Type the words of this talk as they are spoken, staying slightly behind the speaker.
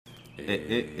Hey,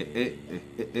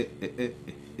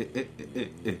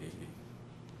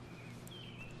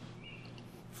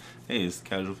 it's the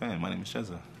Casual Fan. My name is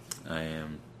Sheza. I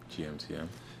am GMTM.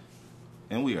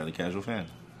 And we are the Casual Fan.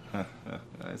 I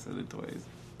said it twice.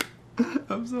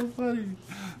 I'm so funny.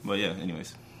 But yeah,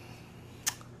 anyways.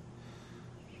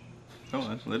 Come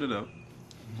on, let it out.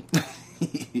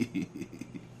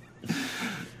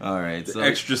 Alright, The so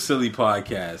Extra Silly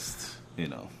Podcast. you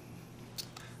know.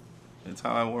 It's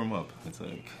how I warm up. It's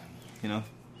like,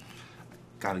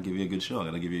 gotta give you a good show. I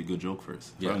gotta give you a good joke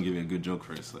first. If I don't give you a good joke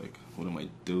first, like, what am I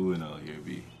doing out here,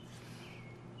 B?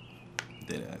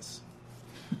 Dead ass.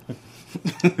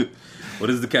 What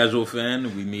is the Casual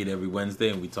Fan? We meet every Wednesday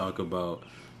and we talk about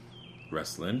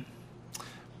wrestling,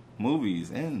 Movies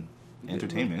and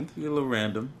entertainment. a little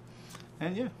random.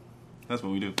 And yeah, that's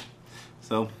what we do.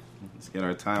 So, let's get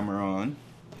our timer on.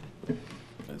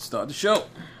 Let's start the show.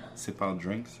 Sip out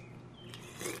drinks.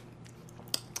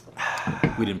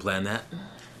 We didn't plan that.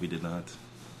 We did not.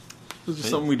 This is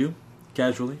something we do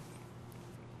casually.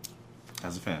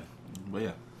 As a fan. But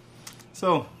yeah.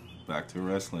 So, back to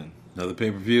wrestling. Another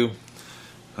pay-per-view.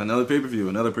 Another pay-per-view,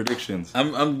 another predictions.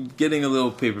 I'm getting a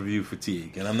little pay-per-view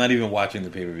fatigue, and I'm not even watching the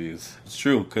pay-per-views. It's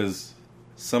true, because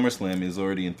SummerSlam is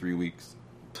already in 3 weeks.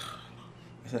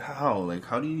 I said, how? Like,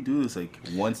 how do you do this, like,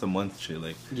 once a month shit?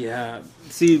 Like, Yeah.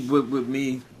 See, with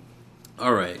me,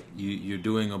 all right, you're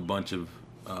doing a bunch of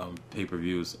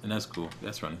pay-per-views, and that's cool.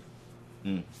 That's running.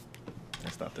 I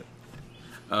stopped it.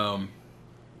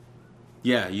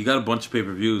 Yeah, you got a bunch of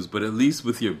pay-per-views, but at least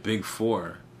with your big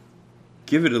four,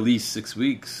 give it at least 6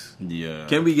 weeks. Yeah.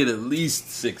 Can we get at least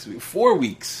 6 weeks? 4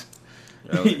 weeks.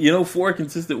 Yeah. 4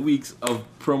 consistent weeks of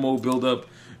promo build-up,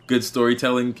 good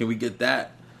storytelling. Can we get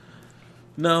that?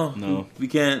 No. We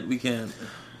can't.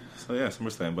 So yeah,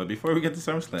 SummerSlam. But before we get to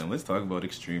SummerSlam, let's talk about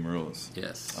Extreme Rules.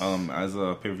 Yes. As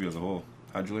a pay-per-view as a whole,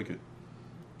 how'd you like it?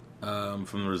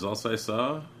 From the results I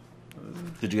saw,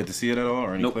 Did you get to see it at all,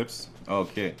 or any Nope. clips?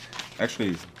 Okay.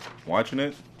 Actually, watching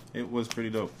it, it was pretty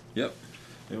dope. yep.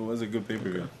 It was a good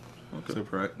pay-per-view.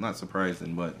 Okay. Not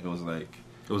surprising, but it was like,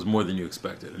 It was more than you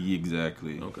expected.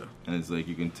 exactly. Okay. And it's like,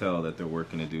 you can tell that they're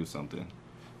working to do something.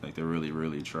 Like, they're really,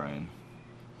 really trying.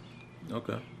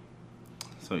 Okay.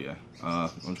 So yeah, I'm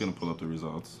just going to pull up the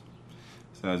results.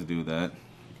 So as you do that,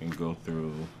 you can go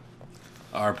through.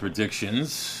 Our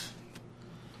predictions.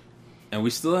 And we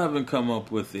still haven't come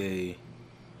up with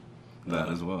That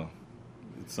as well.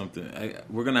 something.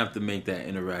 We're going to have to make that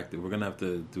interactive. We're going to have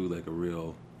to do like a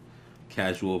real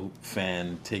casual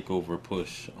fan takeover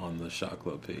push on the Shot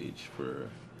Club page for...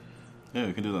 Yeah,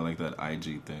 we can do that like that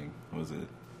IG thing. What was it?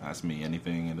 Ask me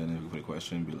anything, and then if you put a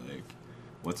question, be like,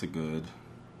 what's a good...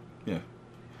 Yeah.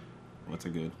 What's a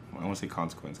good... I want to say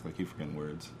consequence, because I keep forgetting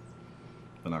words.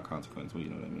 But not consequence, but you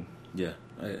know what I mean. Yeah,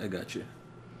 I got you.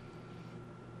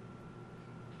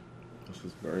 It's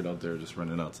just bird out there just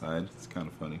running outside. It's kind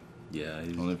of funny. Yeah, I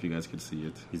don't know if you guys could see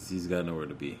it. he's got nowhere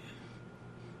to be.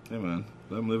 Hey man,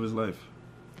 let him live his life.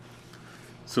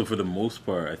 So for the most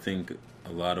part, I think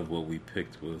a lot of what we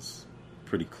picked was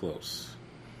pretty close.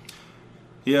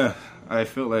 Yeah, I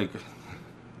feel like...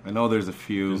 I know there's a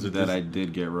few There's that I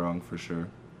did get wrong for sure.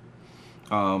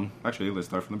 Actually, let's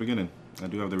start from the beginning. I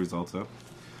do have the results up.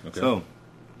 Okay. So,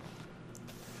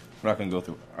 we're not going to go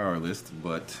through our list,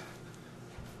 but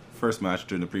first match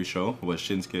during the pre-show was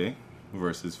Shinsuke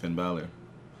versus Finn Balor.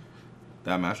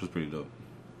 That match was pretty dope.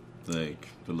 Like,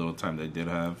 the little time they did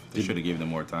have, they should have given them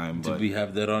more time. But Did we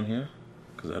have that on here?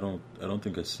 Because I don't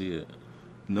think I see it.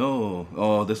 no.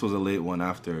 Oh, this was a late one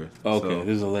after. Oh, okay, So,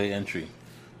 this is a late entry,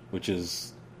 which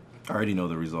is I already know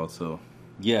the results, so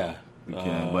yeah. we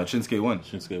can. But Shinsuke won.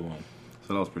 Shinsuke won.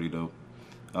 So that was pretty dope.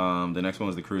 The next one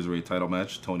was the Cruiserweight title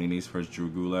match. Tony Nese versus Drew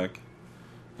Gulak.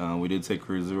 We did say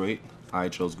Cruiserweight. I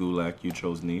chose Gulak. You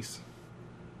chose Nese.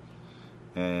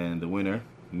 And the winner,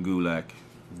 Gulak.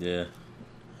 Yeah.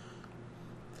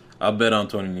 I'll bet on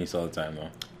Tony Nese all the time though.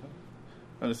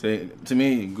 I would say, to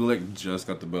me, Gulak just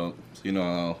got the belt. So you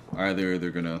know how either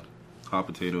they're going to hot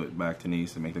potato it back to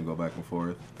Nese and make them go back and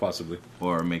forth, Possibly.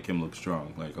 or make him look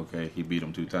strong. Like, okay, he beat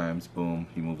him 2 times. Boom,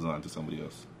 he moves on to somebody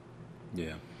else.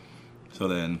 Yeah. So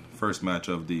then, first match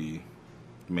of the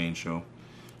main show,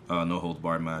 no holds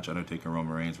barred match. Undertaker,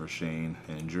 Roman Reigns versus Shane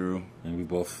and Drew. And we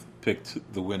both picked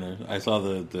the winner. I saw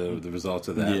the results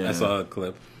of that. Yeah. I saw a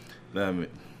clip.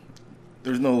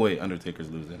 There's no way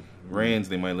Undertaker's losing. Reigns,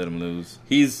 they might let him lose.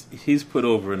 He's put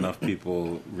over enough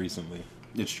people recently,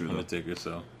 It's true though. Undertaker,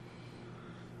 so you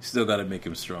still got to make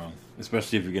him strong,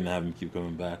 especially if you're gonna have him keep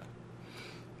coming back.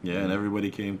 Yeah, and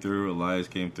everybody came through. Elias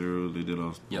came through. They did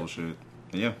all Yep. bullshit.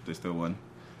 And yeah, they still won.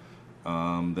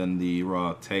 Then the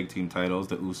Raw Tag Team titles,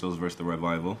 the Usos versus the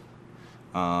Revival.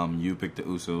 You picked the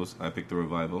Usos, I picked the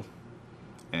Revival,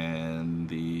 and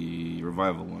the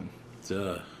Revival won.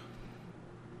 Duh.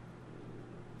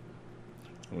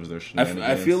 Was there I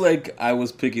shenanigans? feel like I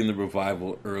was picking the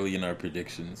Revival early in our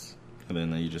predictions. And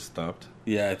then you just stopped.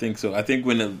 Yeah, I think so. I think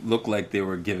when it looked like they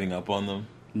were giving up on them,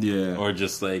 Yeah. or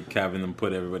just like having them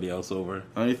put everybody else over.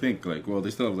 I think they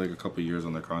still have like a couple years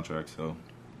on their contract, so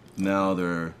now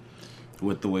they're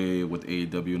with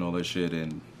AEW and all that shit,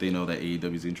 and they know that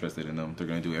AEW is interested in them. They're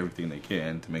gonna do everything they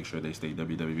can to make sure they stay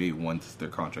WWE once their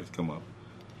contracts come up.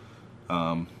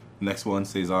 Next one,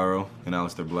 Cesaro and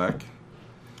Aleister Black.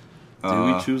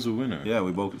 Did we choose a winner? Yeah,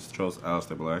 we both chose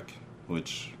Aleister Black,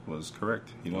 which was correct.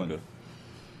 He won. Okay.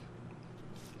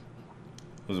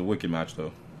 It was a wicked match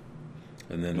though.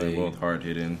 And then They both hard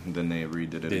hitting. Then they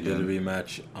redid it. They again. did a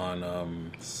rematch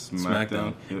on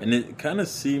SmackDown. Yep. And it kind of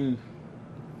seemed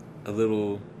a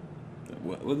little.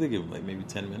 What did they give him? Like maybe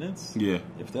 10 minutes, Yeah,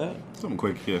 if that. something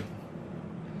quick. Yeah.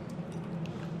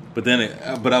 But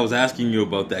then, but I was asking you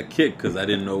about that kick because I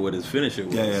didn't know what his finisher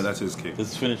was. Yeah, that's his kick.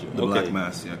 His finisher. The Black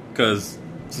Mass. Yeah. Because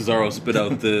Cesaro spit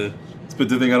out the. Spit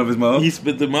the thing out of his mouth. He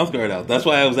spit the mouth guard out. That's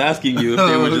why I was asking you if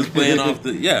they were just playing off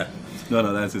the. Yeah.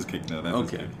 No, that's his kick now. That's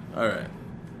his Okay. kick. All right.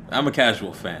 I'm a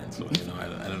casual fan, so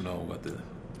I don't know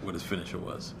what his finisher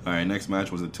was. All right, next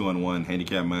match was a 2-on-1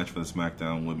 handicap match for the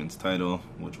SmackDown Women's title,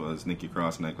 which was Nikki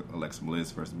Cross and Alexa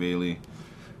Bliss versus Bayley,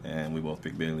 and we both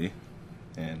picked Bayley,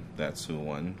 and that's who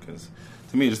won. Because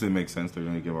to me, it just didn't make sense. They're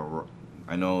going to give a.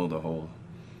 I know the whole.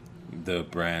 The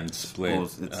brand split.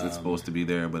 It's supposed to be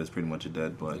there, but it's pretty much a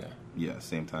dead. But yeah.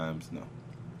 Same times, no.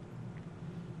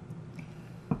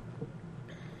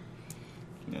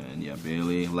 And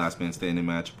Bayley, last man standing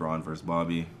match, Braun versus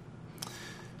Bobby.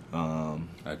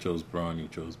 I chose Braun, you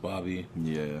chose Bobby.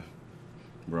 Yeah,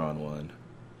 Braun won.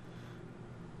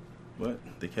 But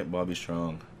they kept Bobby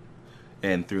strong.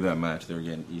 And through that match, they were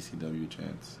getting ECW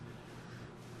chants.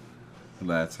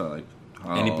 That's how,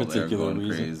 Any they're particular going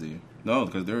reason? crazy. No,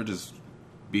 because they were just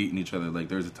beating each other. Like,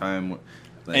 there was a time where,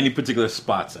 Any particular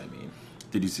spots, I mean.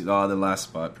 did you see the last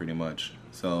spot, pretty much.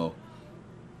 So,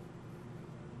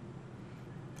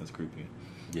 that's creepy.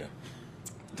 Yeah.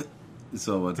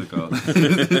 So what's it called?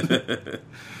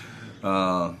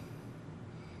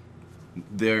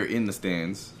 They're in the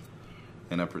stands,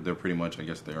 and they're pretty much, I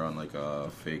guess, they're on like a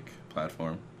fake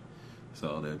platform.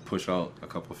 So they push out a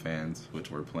couple fans, which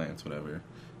were plants, whatever,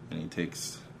 and he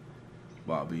takes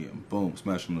Bobby and boom,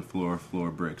 smash him on the floor.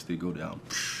 Floor breaks. They go down,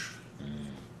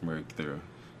 right there.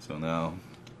 So now,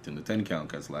 in the 10 count,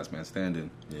 because last man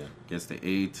standing. Yeah. Gets the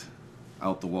 8.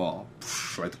 Out the wall,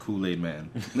 like the Kool-Aid man.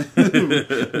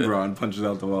 Braun punches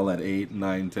out the wall at 8,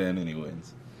 9, 10, and he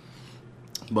wins.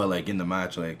 But like in the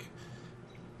match, like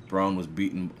Braun was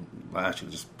beating Lashley,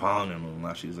 just pounding him, and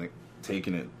Lashley was like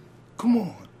taking it. Come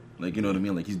on, like you know what I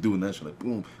mean? Like he's doing that shit, like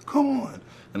boom, come on,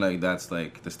 and like that's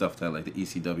like the stuff that like the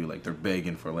ECW, like they're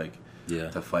begging for, like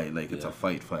to fight, like it's a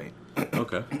fight.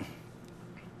 Okay.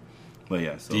 But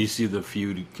yeah, so Do you see the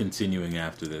feud continuing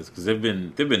after this? Because they've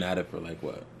been at it for like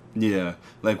what? yeah,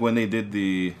 like when they did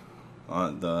the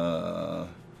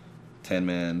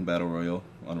 10-man battle royal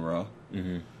on Raw,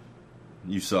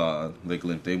 you saw like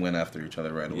they went after each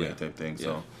other right away type thing. Yeah.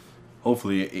 So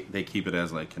hopefully they keep it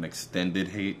as like an extended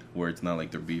hate where it's not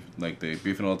like they're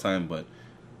beefing all the time, but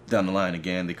down the line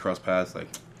again they cross paths. Like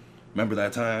remember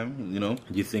that time, you know?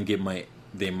 Do you think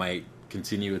they might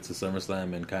continue it to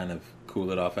SummerSlam and kind of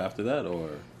cool it off after that, or?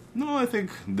 No, I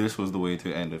think this was the way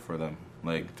to end it for them.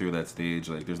 Like through that stage,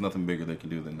 like there's nothing bigger they can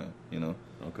do than that, you know.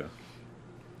 Okay.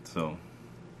 So,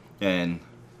 and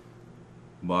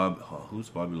who's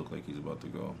Bobby look like he's about to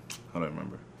go? I don't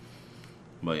remember.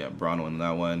 But yeah, Braun won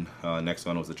that one. Next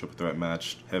one was the triple threat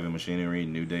match: Heavy Machinery,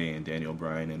 New Day, and Daniel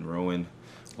Bryan and Rowan.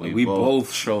 We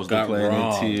both chose got the plan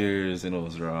wrong. in tears, and it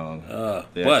was wrong.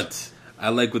 But I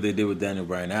like what they did with Daniel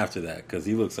Bryan after that because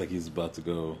he looks like he's about to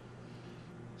go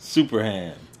super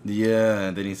ham. Yeah,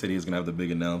 and then he said he was gonna have the big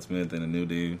announcement, and the New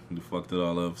Day fucked it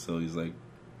all up. So he's like,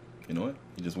 you know what?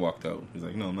 He just walked out. He's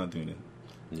like, no, I'm not doing it.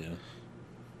 Yeah.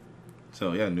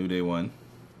 So yeah, New Day won.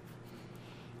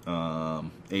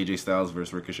 AJ Styles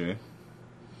versus Ricochet.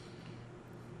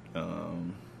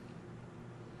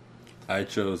 I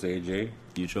chose AJ.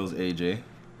 You chose AJ.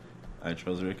 I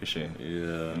chose Ricochet.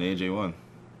 Yeah. And AJ won.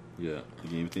 Yeah. They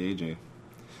gave it to AJ.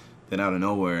 Then out of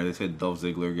nowhere, they said Dolph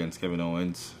Ziggler against Kevin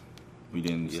Owens. We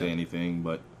didn't say anything,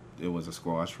 but it was a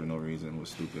squash for no reason. It was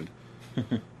stupid.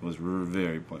 It was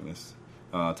very pointless.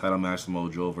 Title match,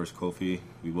 Samoa Joe versus Kofi.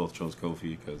 We both chose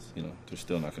Kofi because, you know, they're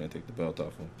still not going to take the belt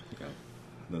off him. Yeah.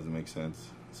 Doesn't make sense.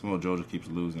 Samoa Joe just keeps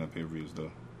losing at pay-per-views,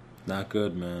 though. Not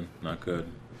good, man. Not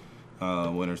good.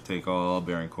 Winners take all.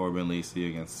 Baron Corbin, Lacey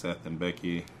against Seth and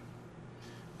Becky.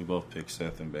 We both picked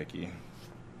Seth and Becky,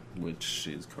 which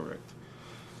is correct.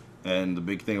 And the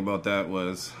big thing about that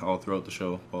was all throughout the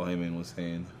show, Paul Heyman was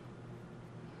saying,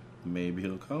 maybe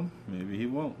he'll come, maybe he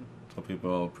won't. So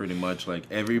people pretty much, like,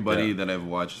 everybody that I've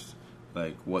watched,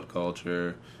 like, What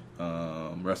Culture,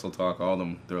 Wrestle Talk, all of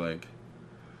them, they're like...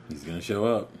 He's going to show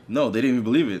up. No, they didn't even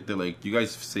believe it. They're like, you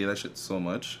guys say that shit so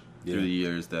much through the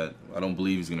years that I don't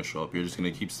believe he's going to show up. You're just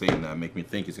going to keep saying that, make me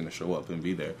think he's going to show up and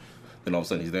be there. Then all of a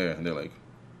sudden he's there, and they're like,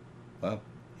 wow,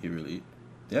 he really...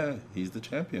 Yeah, he's the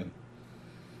champion.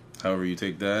 However you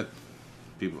take that,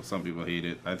 some people hate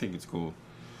it. I think it's cool.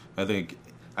 I think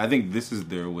this is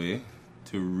their way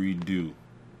to redo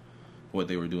what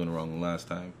they were doing wrong the last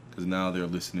time. Because now they're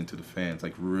listening to the fans,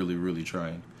 like really, really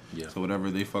trying. Yeah. So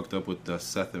whatever they fucked up with the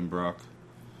Seth and Brock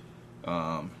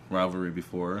rivalry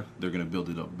before, they're going to build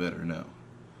it up better now.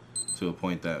 To a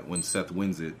point that when Seth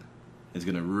wins it, it's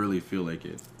going to really feel like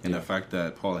it. And the fact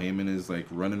that Paul Heyman is like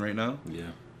running right now.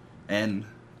 Yeah. And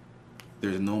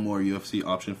there's no more UFC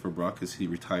option for Brock because he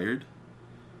retired.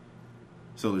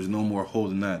 So there's no more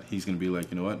holding that. He's going to be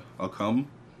like, you know what? I'll come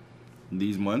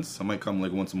these months. I might come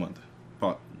like once a month.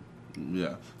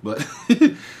 Yeah. But,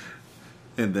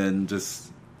 and then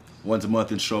just once a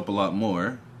month and show up a lot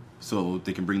more. So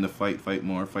they can bring the fight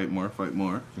more.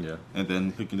 Yeah. And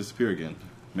then he can disappear again.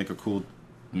 Make a cool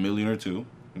 $1 million or $2 million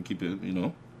and keep it, you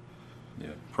know. Yeah.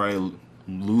 Probably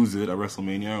lose it at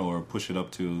WrestleMania or push it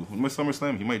up to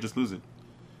SummerSlam. He might just lose it.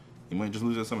 He might just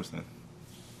lose at SummerSlam.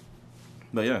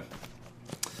 But yeah.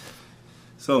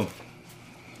 So,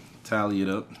 tally it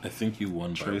up. I think you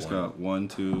won by Trace one. got 1,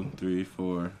 2, 3,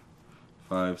 4,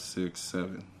 5, 6,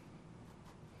 7.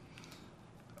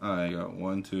 I got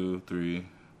 1, 2, 3,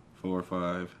 4,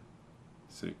 5,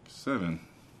 6, 7.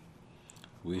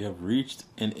 We have reached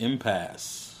an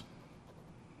impasse.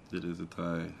 It is a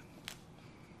tie.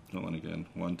 Hold on again.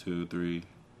 1, 2, 3,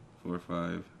 4,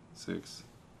 5, 6,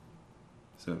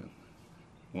 7.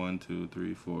 1, 2,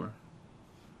 3, 4,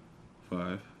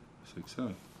 5, 6,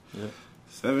 7. Yeah.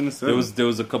 7 to 7. There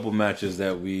was a couple matches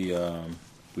that we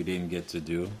didn't get to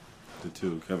do. The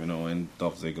two, Kevin Owens,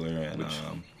 Dolph Ziggler, and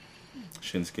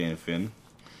Shinsuke and Finn.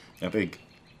 I think,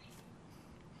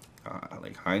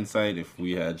 like hindsight, if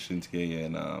we had Shinsuke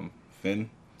and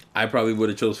Finn, I probably would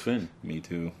have chose Finn. me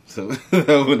too. So that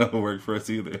wouldn't have worked for us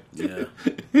either. Yeah.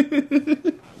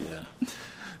 Yeah.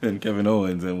 And Kevin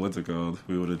Owens and what's it called?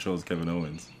 We would have chose Kevin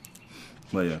Owens.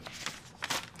 But yeah.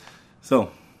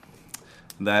 So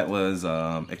that was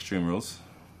Extreme Rules.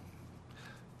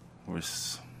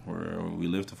 We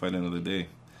live to fight another day.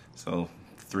 So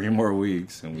 3 more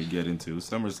weeks and we get into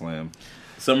SummerSlam.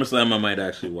 SummerSlam I might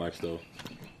actually watch though.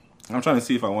 I'm trying to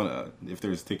see if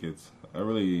there's tickets.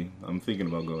 I'm thinking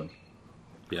about going.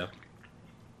 Yeah.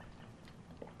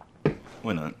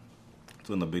 Why not? It's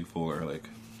when the big four are like,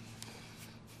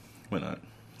 why not?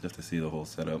 Just to see the whole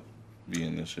setup, be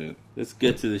in this shit. Let's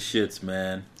get to the shits,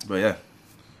 man. But yeah.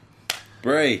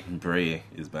 Bray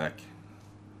is back.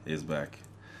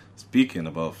 Speaking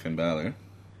about Finn Balor.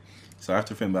 So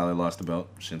after Finn Balor lost the belt,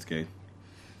 Shinsuke,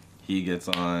 he gets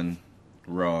on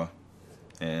Raw,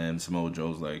 and Samoa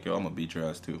Joe's like, yo, I'm gonna beat your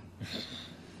ass too.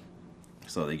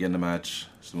 So they get in the match.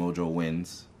 Samoa Joe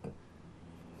wins.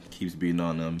 Keeps beating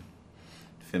on them.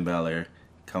 Finn Balor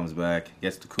comes back,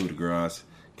 gets the coup de grace,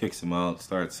 kicks him out,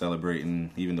 starts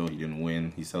celebrating. Even though he didn't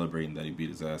win, he's celebrating that he beat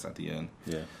his ass at the end.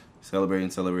 Yeah.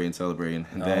 Celebrating.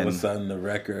 And all then of a sudden the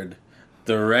record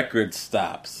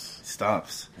stops.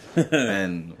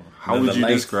 And how Then would the you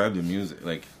lights- describe the music?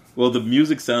 Like, Well, the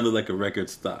music sounded like a record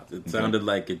stopped. It sounded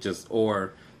like it just,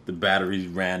 or the batteries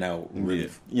ran out. Really,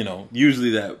 you know,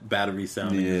 usually that battery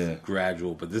sounding is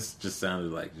gradual, but this just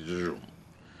sounded like, zoom.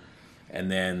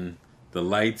 And then the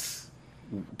lights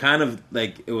kind of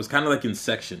like, it was kind of like in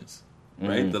sections,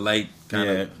 right? The light kind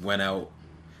of went out.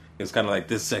 It was kind of like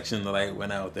this section, the light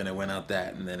went out, then it went out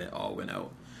that, and then it all went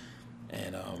out.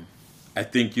 And I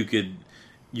think you could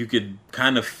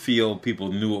kind of feel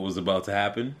people knew what was about to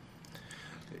happen.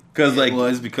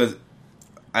 Because because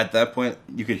at that point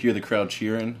you could hear the crowd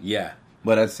cheering. Yeah.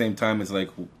 But at the same time, it's like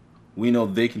we know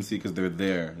they can see because they're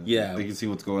there. Yeah. They can see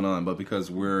what's going on. But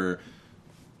because we're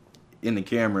in the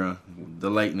camera, the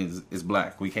lighting is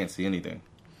black. We can't see anything.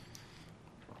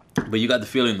 But you got the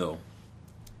feeling though.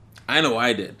 I know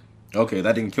I did. Okay,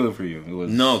 that didn't kill it for you. It was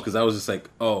No, because I was just like,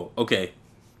 oh, okay,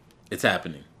 it's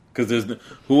happening. Because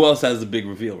who else has the big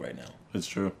reveal right now? It's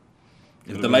true.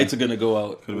 If the lights are gonna go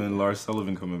out, could have been Lars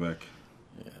Sullivan coming back.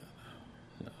 Yeah,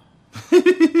 no.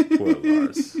 Poor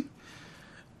Lars.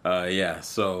 Yeah.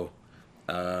 So,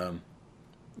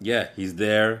 Yeah, he's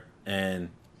there, and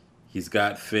he's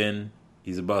got Finn.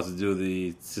 He's about to do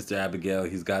the Sister Abigail.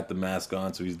 He's got the mask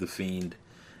on, so he's the Fiend.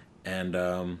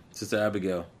 And Sister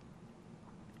Abigail.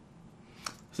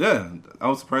 So yeah, I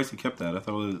was surprised he kept that. I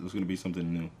thought it was going to be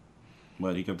something new.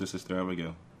 But he kept the Sister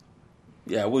Abigail.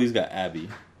 Yeah, well, he's got Abby,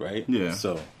 right? Yeah.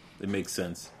 So it makes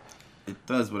sense. It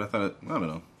does, but I don't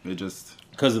know. It just...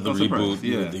 Because of the reboot,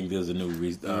 yeah. you would think there's a new a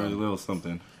little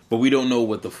something. But we don't know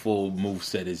what the full move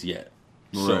set is yet.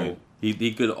 So Right.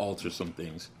 he could alter some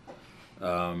things.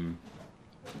 Now,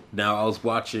 I was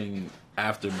watching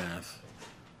Aftermath.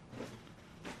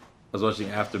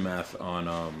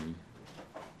 On,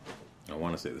 I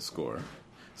want to say The Score,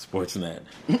 Sportsnet.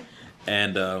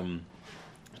 And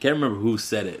I can't remember who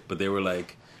said it, but they were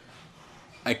like,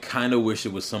 I kind of wish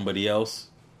it was somebody else.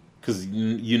 Because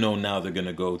you know now they're going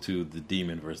to go to the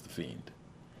Demon versus the Fiend.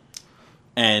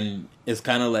 And it's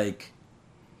kind of like,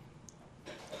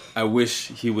 I wish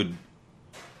he would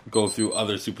go through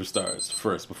other superstars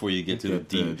first before you get to the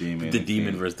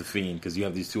Demon versus the Fiend. Because you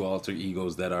have these two alter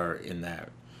egos that are in that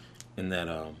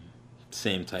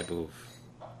same type of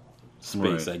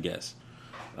space, right. I guess.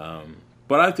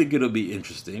 But I think it'll be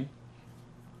interesting.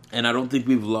 And I don't think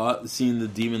we've seen the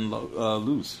Demon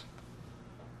lose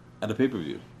at a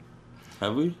pay-per-view.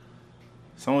 Have we?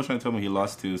 Someone was trying to tell me he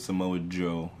lost to Samoa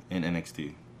Joe in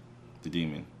NXT, the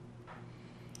Demon.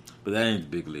 But that ain't the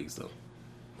big leagues, though.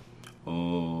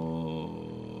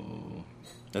 Oh.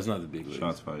 That's not the big leagues.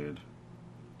 Shots fired.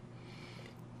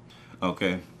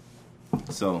 Okay.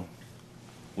 So,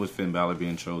 with Finn Balor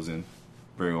being chosen,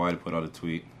 Bray Wyatt put out a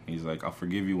tweet. He's like, I'll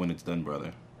forgive you when it's done,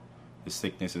 brother. The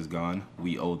sickness is gone.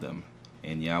 We owe them.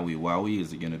 And Yowie Wowie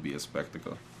is going to be a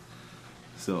spectacle.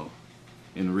 So,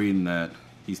 in reading that,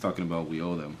 he's talking about we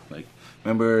owe them. Like,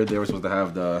 remember they were supposed to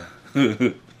have the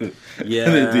the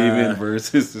Demon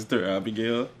versus Sister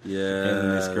Abigail? Yeah. And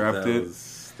then they scrapped it.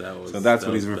 So that's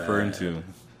what he's referring to.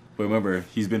 But remember,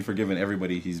 he's been forgiven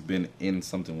everybody he's been in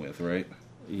something with, right?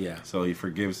 Yeah. So he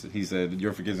forgives, he said,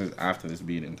 your forgiveness after this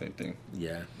beating type thing.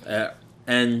 Yeah.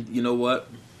 And you know what?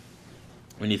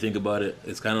 When you think about it,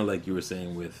 it's kind of like you were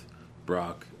saying with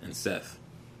Brock and Seth.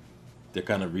 They're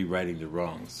kind of rewriting the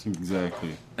wrongs.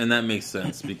 Exactly. And that makes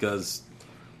sense because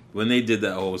when they did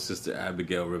that whole Sister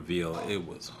Abigail reveal, it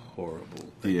was horrible.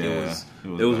 Like, yeah.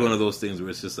 It was one of those things where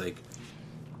it's just like,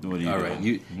 what do you all do? right,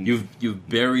 you've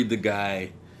buried the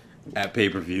guy at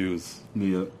pay-per-views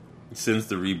since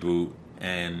the reboot,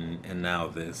 and now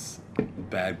this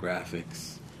bad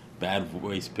graphics, bad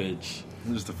voice pitch.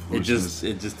 Just the foolishness.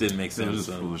 It just didn't make sense. It was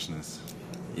just foolishness.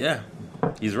 Yeah,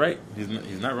 he's right.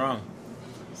 He's not wrong.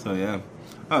 So yeah,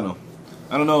 I don't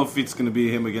know if it's gonna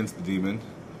be him against the Demon.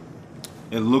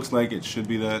 It looks like it should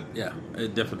be that. Yeah,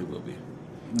 it definitely will be.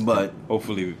 But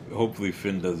hopefully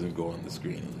Finn doesn't go on the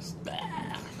screen and just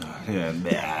that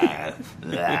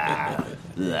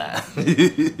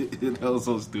was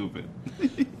so stupid.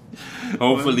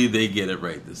 Hopefully they get it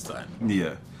right this time.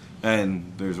 Yeah,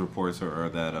 and there's reports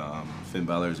that Finn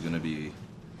Balor is gonna be.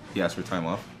 He asked for time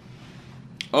off.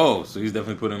 Oh, so he's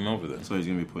definitely putting him over then. So he's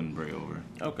gonna be putting Bray over.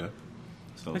 Okay.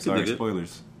 So sorry,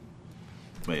 spoilers.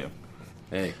 But yeah.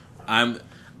 Hey, I'm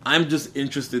just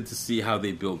interested to see how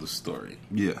they build the story.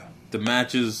 Yeah. The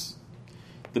matches,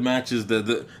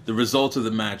 the result of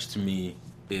the match to me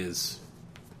is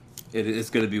it's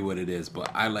going to be what it is.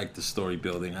 But I like the story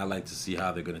building. I like to see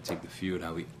how they're going to take the feud,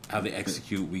 how they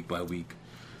execute week by week.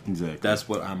 Exactly. That's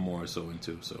what I'm more so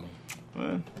into. So.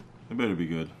 Well, it better be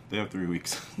good. They have 3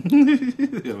 weeks.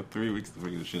 They have 3 weeks to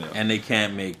figure this shit out. And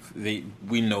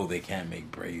we know they can't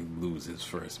make Bray lose his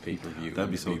first pay-per-view.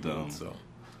 That'd be so dumb.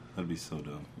 That'd be so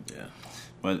dumb. Yeah.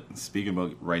 But speaking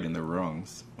about righting their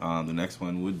wrongs, the next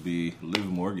one would be Liv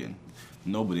Morgan.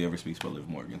 Nobody ever speaks about Liv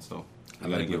Morgan, so I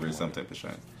gotta give her some type of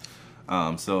shine.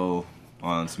 So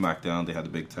on SmackDown, they had the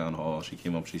big town hall. She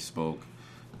came up, she spoke.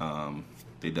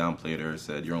 They downplayed her,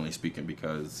 said, "You're only speaking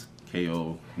because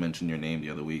KO mentioned your name the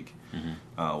other week."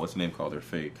 Mm-hmm. What's the name called her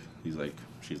fake? She's like,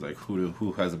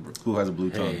 who has a blue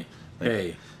tongue?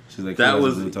 She's like, that who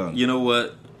has was a blue tongue? You know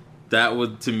what? That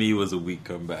would to me was a weak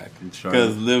comeback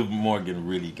because Liv Morgan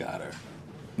really got her.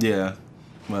 Yeah,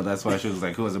 well, that's why she was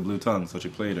like, who has a blue tongue? So she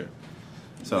played her.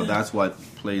 So that's what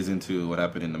plays into what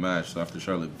happened in the match. So after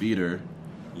Charlotte beat her,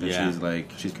 and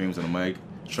she screams on the mic,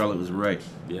 Charlotte was right.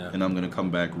 Yeah, and I'm gonna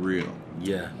come back real.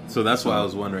 Yeah. So that's why I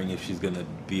was wondering if she's gonna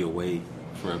be away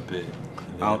for a bit.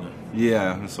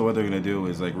 Yeah. So what they're gonna do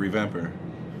is like revamp her.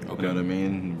 Okay. You know what I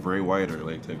mean? Bray Wyatt or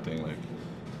like type thing. Like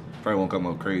probably won't come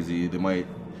out crazy. They might.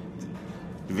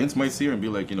 Vince might see her and be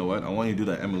like, you know what? I want you to do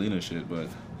that Emelina shit, but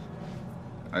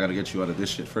I gotta get you out of this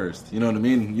shit first. You know what I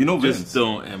mean? You know Vince. Just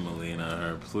don't Emelina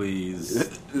her,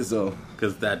 please. So,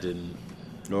 because that didn't.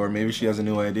 Or maybe she has a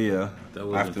new idea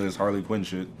after this Harley Quinn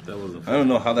shit. That wasn't. I don't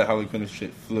know how that Harley Quinn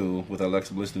shit flew with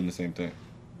Alexa Bliss doing the same thing.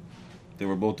 They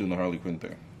were both doing the Harley Quinn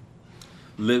thing.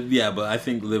 But I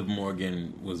think Liv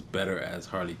Morgan was better as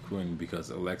Harley Quinn because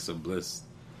Alexa Bliss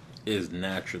is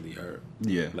naturally her.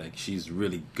 Yeah. Like, she's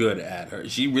really good at her.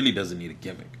 She really doesn't need a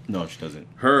gimmick. No, she doesn't.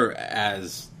 Her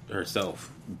as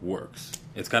herself works.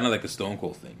 It's kind of like a Stone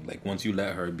Cold thing. Like, once you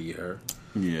let her be her.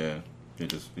 Yeah. It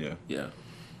just, yeah. Yeah.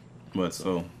 But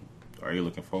so, are you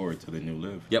looking forward to the new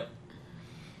Liv? Yep.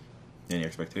 Any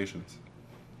expectations?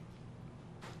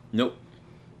 Nope.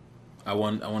 I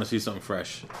want to see something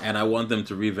fresh. And I want them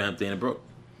to revamp Dana Brooke.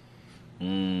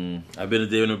 I've been a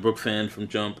Dana Brooke fan from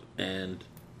jump, and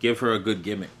give her a good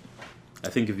gimmick. I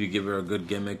think if you give her a good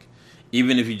gimmick,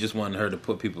 even if you just want her to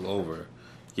put people over,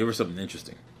 give her something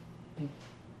interesting.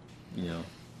 You know,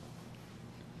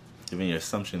 Give any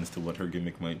assumptions to what her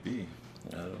gimmick might be.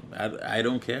 I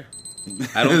don't care.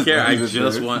 I don't care. I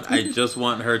just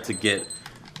want her to get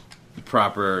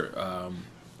proper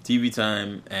TV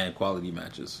time and quality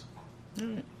matches.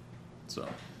 Right. So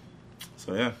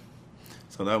yeah.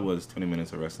 So that was 20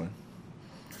 minutes of wrestling.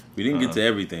 We didn't get to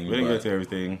everything. We didn't get to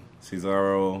everything.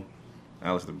 Cesaro,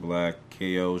 Aleister Black,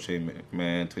 KO, Shane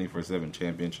McMahon, 24/7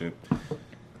 Championship.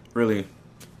 Really,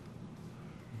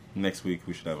 next week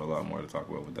we should have a lot more to talk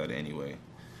about with that anyway.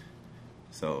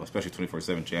 So, especially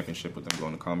 24/7 Championship with them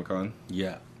going to Comic-Con.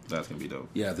 Yeah. That's going to be dope.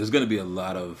 Yeah, there's going to be a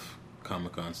lot of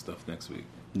Comic-Con stuff next week.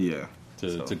 Yeah.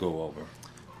 To go over.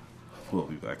 We'll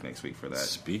be back next week for that.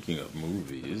 Speaking of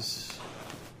movies...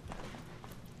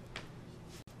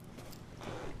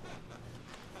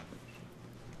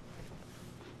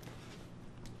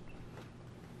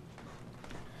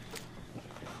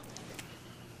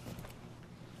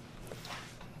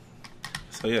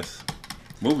 So, yes.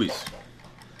 Movies.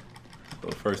 So,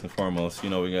 first and foremost, we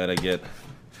got to get...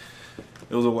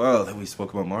 It was a while that we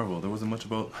spoke about Marvel. There wasn't much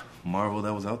about Marvel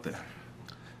that was out there.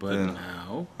 But and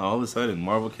now... all of a sudden,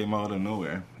 Marvel came out of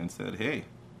nowhere and said, hey.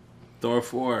 Thor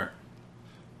 4.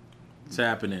 It's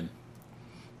happening.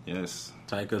 Yes.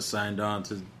 Taika signed on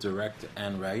to direct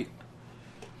and write.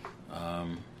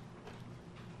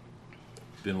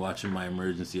 Been watching My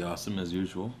Emergency Awesome as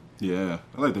usual. Yeah,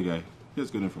 I like the guy. He has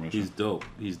good information. He's dope.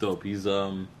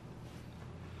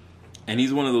 And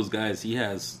he's one of those guys. He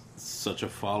has such a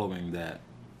following that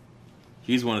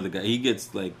he's one of the guys. He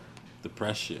gets like the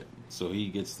press shit, so he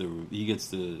gets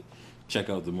to check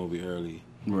out the movie early,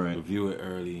 right? Review it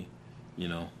early,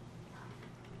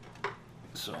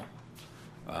 So,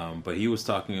 but he was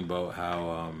talking about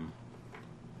how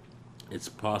it's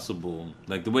possible,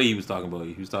 like the way he was talking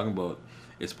about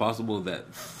it's possible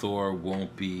that Thor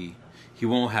he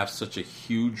won't have such a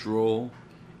huge role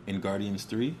in Guardians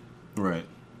 3. Right.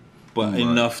 But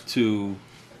enough to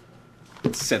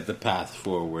set the path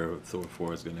for where Thor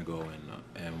 4 is going to go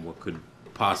and what could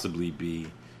possibly be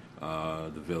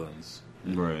the villains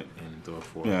right. in Thor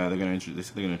 4. Yeah, they said they're going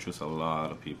to introduce a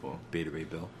lot of people. Beta Ray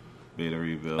Bill.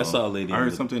 I saw a lady. I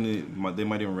heard something they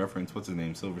might even reference, what's his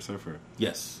name, Silver Surfer.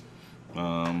 Yes.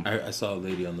 I saw a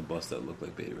lady on the bus that looked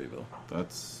like Beta Ray Bill.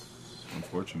 That's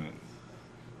unfortunate.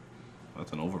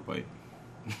 That's an overbite.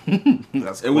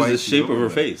 It was the shape of her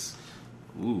face.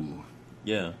 Ooh.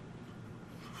 Yeah.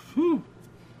 Whew.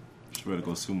 She better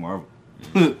go sue Marvel.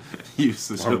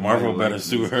 Marvel better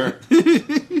sue her.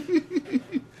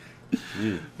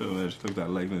 Oh man, she took that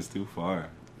likeness too far.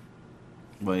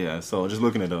 But yeah, so just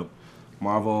looking it up,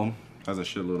 Marvel has a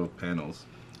shitload of panels.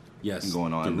 Yes.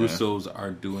 Going on. The Russos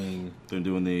are doing. They're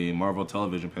doing the Marvel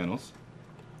television panels.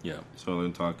 Yeah. So they're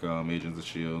gonna talk Agents of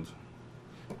S.H.I.E.L.D.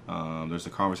 There's a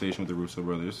conversation with the Russo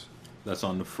brothers. That's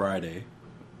on the Friday.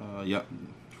 Yep.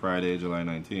 Friday, July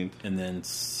 19th. And then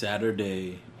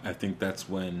Saturday, I think that's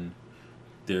when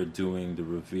they're doing the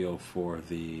reveal for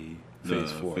the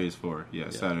Phase 4. Phase 4, yeah.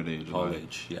 Saturday, July. Hall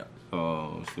H, yeah.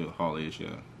 Oh, Hall H,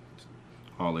 yeah.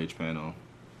 Hall H panel.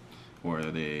 Where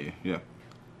they're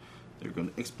going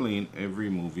to explain every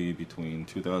movie between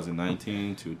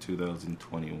 2019 to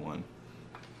 2021.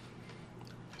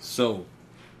 So,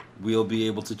 we'll be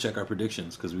able to check our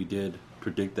predictions, because we did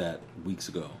predict that weeks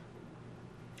ago,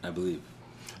 I believe.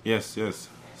 Yes.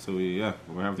 So, we're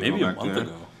going to have to maybe go back a month there.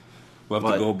 ago. We'll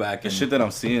have to go back and... The shit that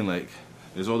I'm seeing, like,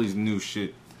 there's all these new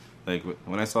shit. Like,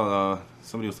 when I saw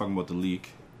somebody was talking about the leak,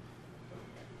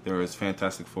 there was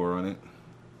Fantastic Four on it.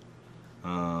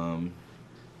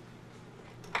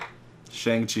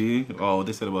 Shang-Chi. Oh, what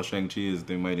they said about Shang-Chi is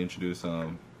they might introduce,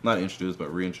 not introduce,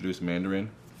 but reintroduce Mandarin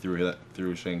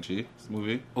through Shang-Chi's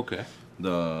movie. Okay.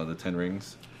 The 10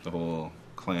 Rings, the whole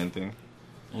clan thing.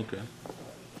 Okay.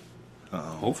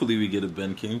 Hopefully we get a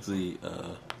Ben Kingsley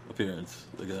appearance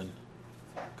again.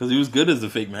 Because he was good as the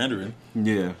fake Mandarin.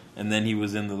 Yeah. And then he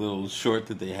was in the little short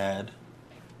that they had.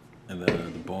 And the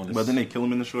bonus. But didn't they kill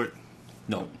him in the short?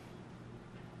 No.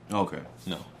 Okay.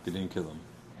 No, they didn't kill him.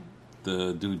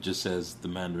 The dude just says the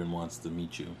Mandarin wants to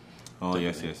meet you. Oh,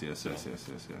 yes.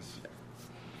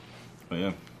 But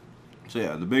yeah. So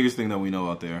yeah, the biggest thing that we know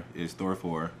out there is Thor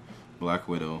 4, Black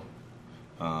Widow,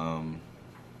 Guardians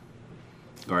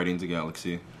of the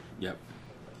Galaxy. Yep.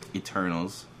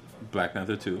 Eternals. Black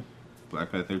Panther 2.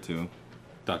 Black Panther 2.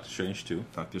 Doctor Strange 2.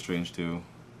 Doctor Strange 2.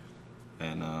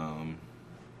 And,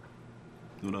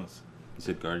 who else? You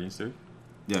said Guardians 3?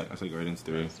 Yeah, I said Guardians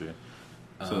 3. Guardians 3.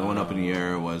 So the one up in the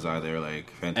air was either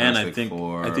like Fantastic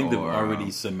Four. I think they've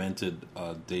already cemented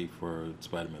a date for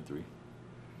Spider-Man 3.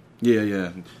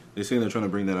 Yeah. They say they're trying to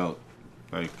bring that out,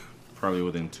 like probably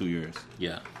within 2 years.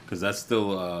 Yeah, because that's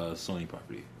still Sony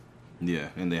property. Yeah,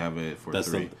 and they have it for That's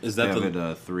 3. Is that they have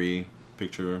it 3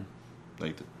 picture,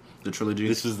 like the trilogy.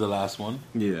 This is the last one.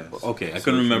 Yeah. Okay, I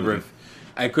couldn't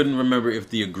remember if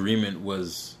the agreement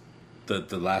was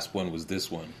the last one was this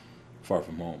one, Far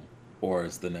From Home. Or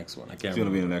it's the next one. I can't remember. It's going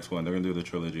to be the next one. They're going to do the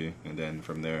trilogy, and then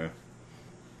from there,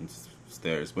 it's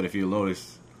theirs. But if you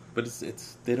notice... But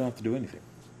it's they don't have to do anything.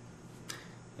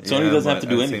 Sony doesn't have to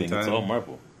do anything. It's all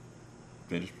Marvel.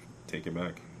 They just take it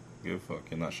back. Give a fuck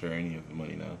and not share any of the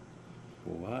money now.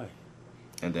 Well, why?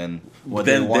 And then...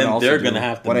 Then they're going to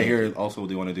have to... What I hear also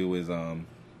they want to do is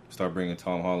start bringing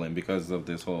Tom Holland because of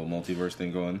this whole multiverse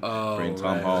thing going. Bring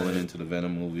Tom Holland into the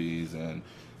Venom movies and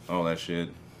all that shit.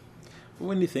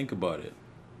 When you think about it,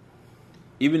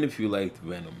 even if you liked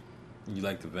Venom, you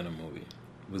liked the Venom movie,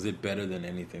 was it better than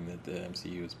anything that the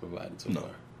MCU has provided so far?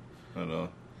 Not at all.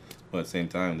 But at the same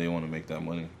time, they want to make that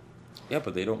money. Yeah,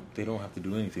 but they don't have to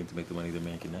do anything to make the money they're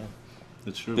making now.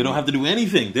 That's true. They don't have to do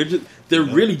anything. They're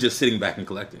really just sitting back and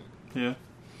collecting. Yeah.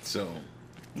 So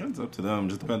yeah, it's up to them. It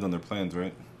just depends on their plans,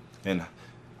 right? And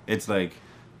it's like,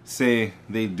 say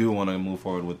they do want to move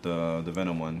forward with the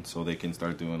Venom one, so they can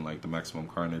start doing like the Maximum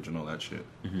Carnage and all that shit.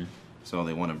 Mm-hmm. So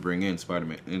they want to bring in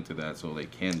Spider-Man into that, so they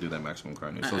can do that Maximum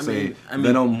Carnage. So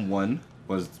Venom 1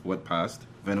 was what passed.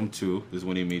 Venom 2 is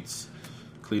when he meets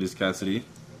Cletus Cassidy.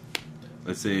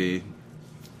 Let's say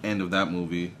end of that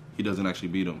movie, he doesn't actually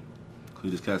beat him.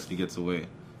 Cletus Cassidy gets away.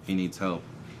 He needs help.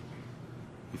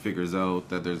 He figures out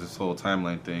that there's this whole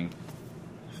timeline thing.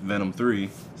 Venom 3,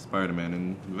 Spider-Man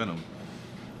and Venom.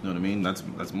 You know what I mean?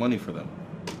 That's money for them.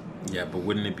 Yeah, but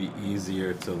wouldn't it be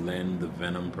easier to lend the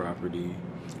Venom property?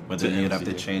 But then you'd have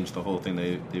to change the whole thing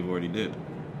they've already did.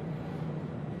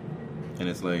 And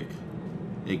it's like,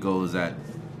 it goes at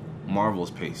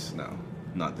Marvel's pace now,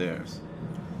 not theirs.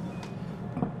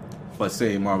 But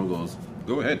say Marvel goes,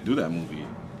 go ahead, do that movie.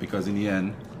 Because in the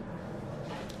end,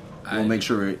 we'll make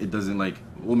sure it doesn't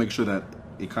we'll make sure that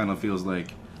it kind of feels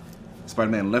like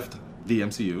Spider-Man left the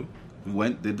MCU,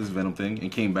 did this Venom thing,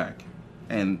 and came back.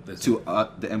 And to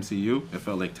the MCU, it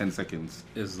felt like 10 seconds.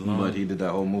 But he did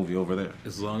that whole movie over there.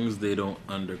 As long as they don't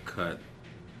undercut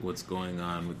what's going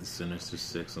on with the Sinister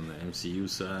Six on the MCU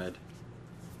side.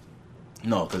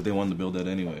 No, because they wanted to build that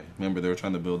anyway. Remember, they were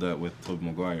trying to build that with Tobey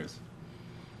Maguire's.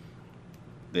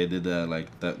 They did that,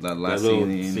 that last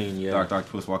scene, yeah. Dr.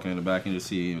 Octopus walking in the back and you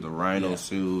see the Rhino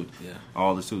suit,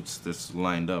 all the suits just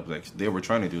lined up. Like, they were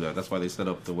trying to do that. That's why they set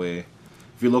up the way.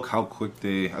 If you look how quick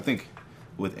I think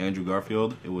with Andrew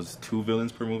Garfield, it was 2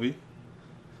 villains per movie.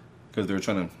 Because they were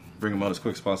trying to bring them out as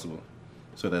quick as possible.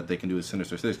 So that they can do the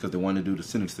Sinister Six. Because they wanted to do the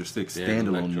Sinister Six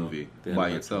standalone movie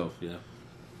by itself. Yeah.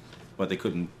 But they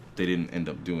didn't end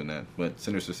up doing that. But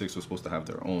Sinister Six was supposed to have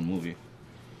their own movie.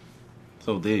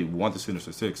 So they want the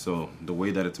Sinister Six. So the way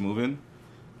that it's moving,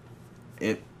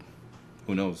 who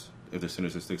knows if the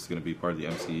Sinister Six is going to be part of the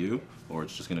MCU or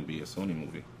it's just going to be a Sony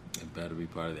movie. It better be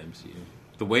part of the MCU.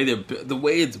 The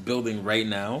way it's building right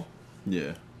now.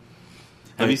 Yeah.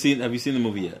 Have you seen the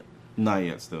movie yet? Not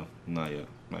yet. Still, not yet.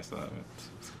 I still haven't.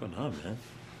 What's going on, man?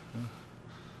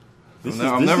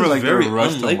 I'm never like very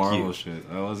rushed to Marvel shit.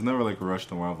 I was never like rushed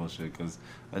to Marvel shit because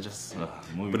I just the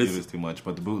movie theater is too much.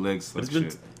 But the bootlegs,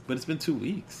 shit. But it's been 2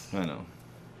 weeks. I know.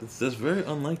 That's very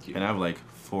unlike you. And I have like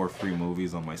 4 free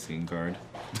movies on my scene card.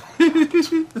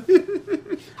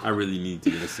 I really need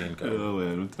to get a scene card. Oh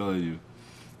man, I'm telling you.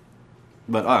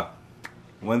 But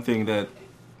one thing that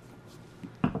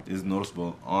is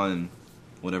noticeable on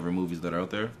whatever movies that are out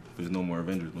there, there's no more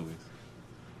Avengers movies.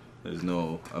 There's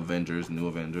no Avengers, New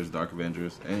Avengers, Dark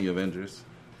Avengers, any Avengers,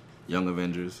 Young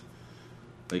Avengers.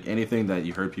 Like anything that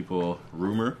you heard people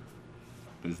rumor,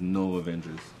 there's no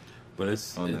Avengers. But it's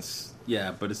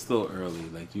still early.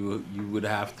 Like you would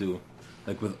have to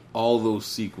Like with all those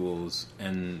sequels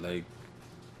and like.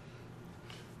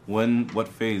 What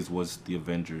phase was the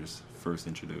Avengers first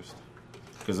introduced?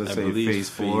 Because let's say phase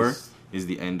 4 is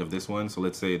the end of this one. So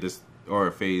let's say this,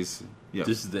 or phase... Yeah.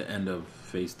 This is the end of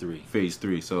phase 3. Phase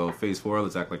 3. So phase 4,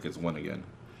 let's act like it's 1 again.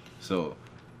 So...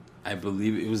 I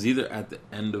believe it was either at the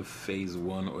end of phase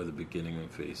 1 or the beginning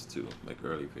of phase 2. Like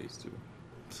early phase 2.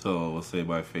 So we'll say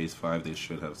by phase 5 they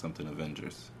should have something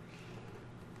Avengers.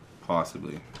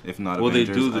 Possibly. If not Avengers,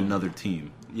 they do another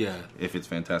team. Yeah. If it's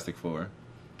Fantastic Four.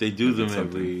 They do them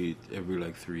every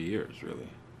like 3 years, really.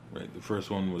 Right. The first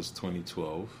one was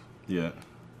 2012. Yeah.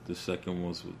 The second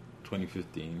was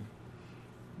 2015.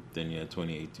 Then you had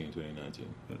 2018,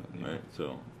 2019. Yeah. Right.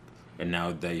 So, and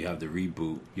now that you have the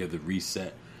reboot, you have the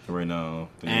reset. Right now,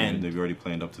 they've already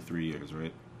planned up to 3 years,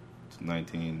 right? It's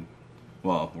 19.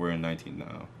 Well, we're in 19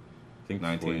 now. I think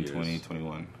 19, 20,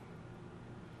 21.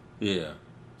 Yeah.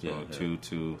 So yeah, 2,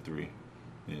 2, 3.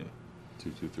 Yeah.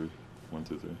 2, 2, 3. 1,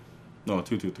 2, 3. No,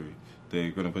 2, 2, 3. They're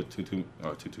gonna put two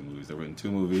movies. They're written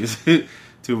 2 movies.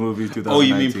 2 movies. 2019. Oh,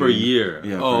 you mean per year?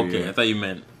 Yeah. Oh, per okay. Year. I thought you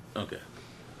meant okay.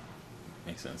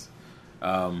 Makes sense.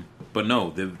 But no,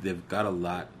 they've got a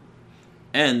lot,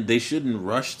 and they shouldn't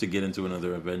rush to get into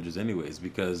another Avengers anyways,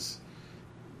 because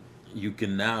you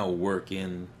can now work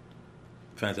in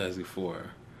Fantastic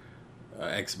Four,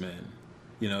 X-Men.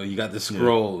 You know, you got the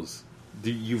Skrulls.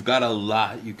 Yeah. You've got a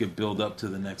lot you could build up to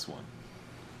the next one.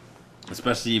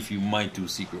 Especially if you might do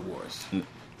Secret Wars.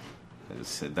 I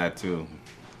said that too.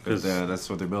 Because that's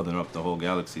what they're building up, the whole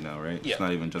galaxy now, right? Yeah. It's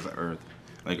not even just Earth.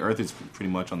 Like, Earth is pretty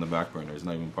much on the back burner. It's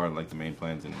not even part of, like, the main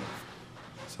plans anymore.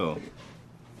 So...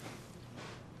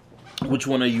 Which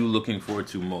one are you looking forward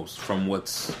to most from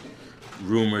what's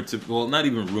rumored to... Well, not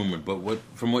even rumored, but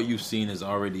from what you've seen is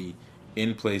already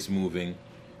in place moving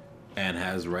and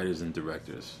has writers and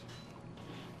directors?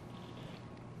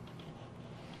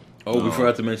 Oh, we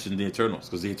forgot to mention the Eternals,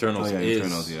 because the Eternals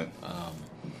Eternals,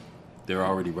 they're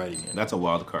already writing it. That's a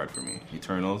wild card for me.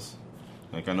 Eternals.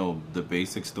 Like, I know the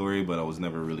basic story, but I was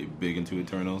never really big into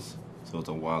Eternals. So it's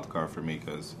a wild card for me,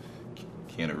 because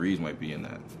Keanu Reeves might be in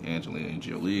that. Angelina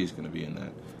Jolie is going to be in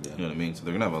that. Yeah. You know what I mean? So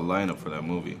they're going to have a lineup for that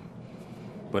movie.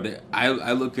 But I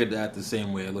look at that the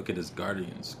same way I look at his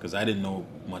Guardians, because I didn't know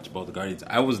much about the Guardians.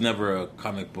 I was never a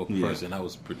comic book person. I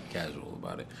was pretty casual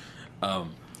about it.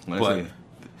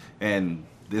 And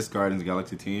this Guardians of the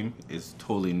Galaxy team is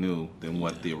totally new than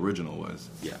what the original was.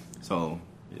 Yeah. So,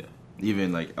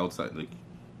 even like outside, like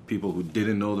people who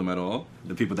didn't know them at all,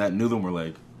 the people that knew them were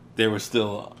like, they were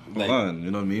still like, hold on, you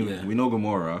know what I mean? Yeah. We know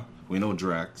Gamora, we know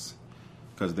Drax,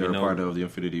 because they're part of the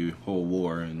Infinity whole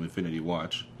war and Infinity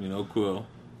Watch. You know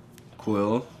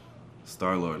Quill,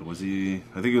 Star-Lord, was he?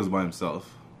 I think he was by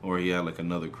himself, or he had like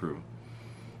another crew.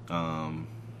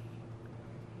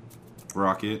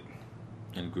 Rocket.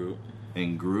 And Groot.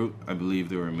 And Groot, I believe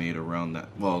they were made around that.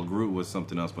 Well, Groot was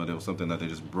something else, but it was something that they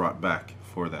just brought back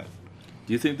for that.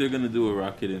 Do you think they're going to do a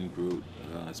Rocket and Groot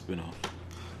spin-off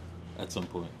at some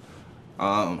point?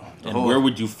 Where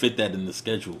would you fit that in the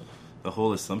schedule? The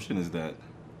whole assumption is that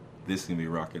this is going to be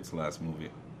Rocket's last movie.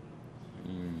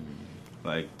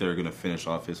 Like, they're going to finish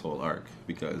off his whole arc.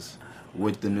 Because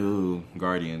with the new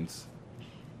Guardians,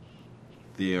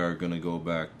 they are going to go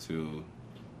back to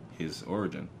his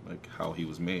origin, like how he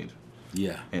was made.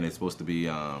 Yeah. And it's supposed to be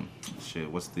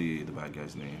what's the bad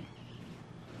guy's name?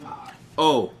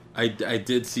 Oh, I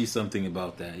did see something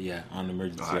about that. Yeah, on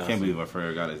Emergency. I can't believe I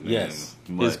forgot his name. Yes,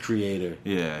 his creator.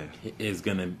 Yeah, is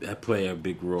gonna play a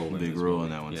big role. In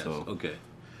that one. Yes. So okay,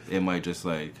 it might just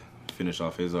like finish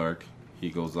off his arc. He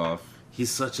goes off.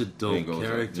 He's such a dope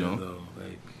character, though.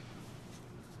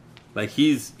 Like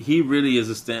he really is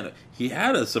a stand-up. He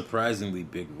had a surprisingly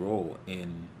big role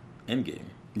in Endgame.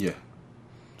 Yeah.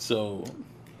 So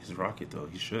he's Rocket though.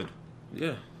 He should.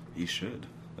 Yeah. He should.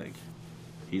 Like,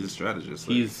 he's a strategist.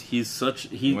 Like,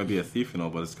 he might be a thief and all,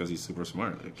 but it's because he's super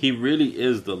smart. Like, he really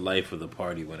is the life of the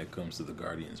party when it comes to the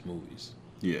Guardians movies.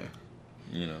 Yeah.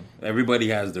 You know, everybody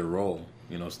has their role.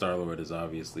 You know, Star-Lord is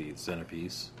obviously the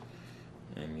centerpiece,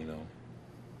 and you know,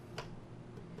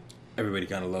 everybody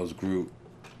kind of loves Groot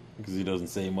because he doesn't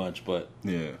say much, but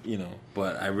yeah, you know.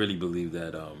 But I really believe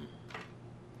that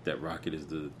that Rocket is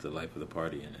the life of the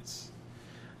party, and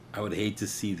I would hate to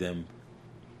see them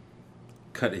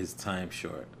cut his time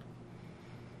short.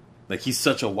 Like, he's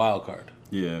such a wild card.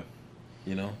 Yeah.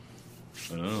 You know?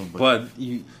 I don't know. But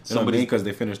somebody, because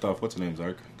they finished off, what's her name's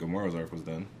arc? Gamora's arc was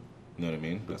done. You know what I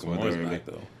mean? That's why they were back,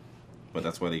 though. But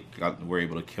that's why they were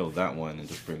able to kill that one and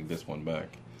just bring this one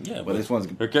back. Yeah, but this one's...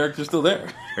 Her character's still there.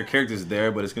 Her character's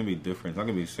there, but it's going to be different. It's not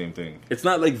going to be the same thing. It's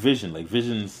not like Vision. Like,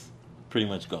 Vision's pretty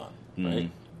much gone, right?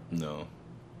 No.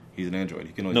 He's an android.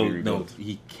 He can always be rebuilt. No,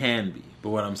 he can be. But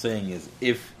what I'm saying is,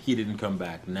 if he didn't come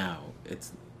back now,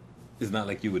 it's not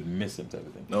like you would miss him type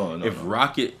of thing. No. If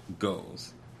Rocket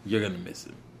goes, you're gonna miss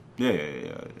him.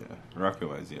 Yeah.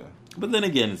 Rocket-wise, yeah. But then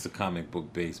again, it's a comic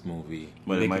book based movie.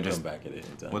 But they it might can just come back at any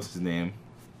time. What's his name?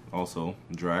 Also,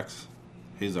 Drax.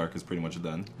 His arc is pretty much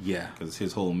done. Yeah. Because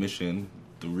his whole mission,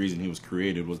 the reason he was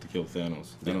created was to kill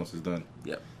Thanos. Thanos is done.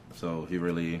 Yep. So he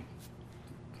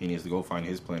needs to go find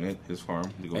his planet, his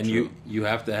farm. To go and you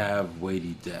have to have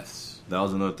weighty deaths. That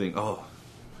was another thing.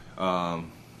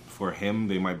 For him,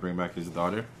 they might bring back his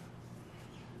daughter.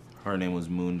 Her name was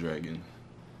Moondragon.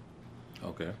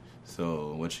 Okay.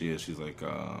 So what she is, she's like...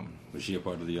 was she a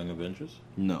part of the Young Avengers?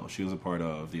 No, she was a part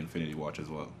of the Infinity Watch as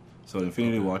well. So the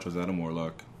Infinity Watch was Adam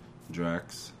Warlock,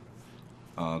 Drax,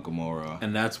 Gamora.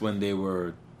 And that's when they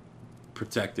were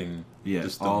protecting the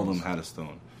stones. All of them had a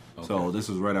stone. Okay. So this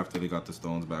was right after they got the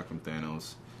stones back from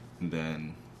Thanos. And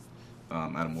then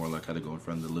Adam Warlock had to go in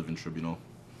front of the Living Tribunal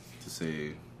to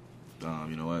say,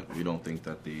 you know what, we don't think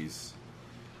that these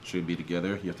should be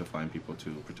together. You have to find people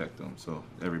to protect them. So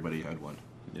everybody had one.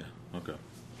 Yeah, okay.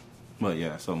 But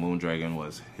yeah, so Moondragon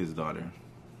was his daughter.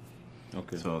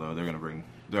 Okay. So they're going to bring...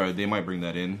 They might bring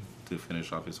that in to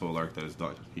finish off his whole arc that his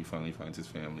daughter, he finally finds his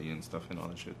family and stuff and all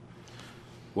that shit.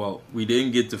 Well, we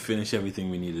didn't get to finish everything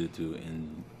we needed to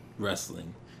in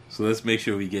wrestling. So let's make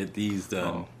sure we get these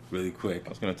done really quick. I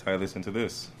was going to tie this into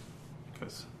this.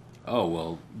 Oh,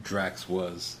 well, Drax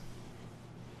was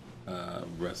a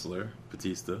wrestler,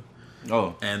 Batista.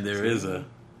 Oh. And there is a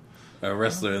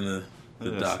wrestler in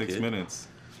the docket. 6 minutes.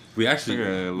 We actually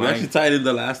tied in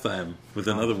the last time with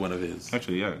another one of his.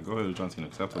 Actually, yeah. Go ahead with John Cena.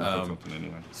 Except something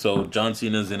anyway. So John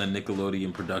Cena's in a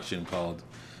Nickelodeon production called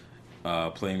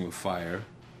Playing with Fire,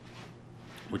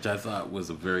 which I thought was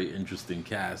a very interesting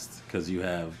cast because you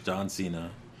have John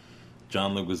Cena,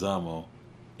 John Leguizamo,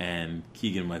 and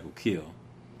Keegan-Michael Key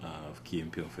of Key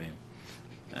and Peele fame.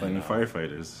 Playing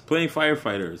firefighters. Playing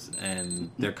firefighters,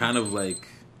 and they're kind of like,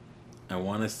 I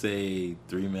want to say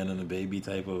 3 Men and a Baby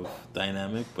type of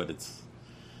dynamic, but it's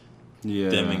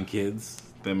them and kids.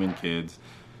 Them and kids.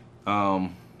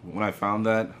 When I found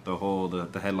that,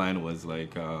 the headline was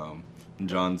like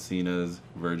John Cena's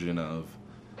version of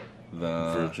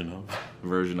The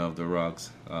Rock's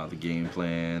the game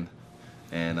plan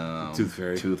and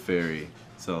Tooth Fairy.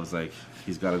 So it's like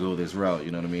he's got to go this route.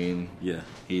 You know what I mean? Yeah.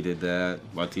 He did that.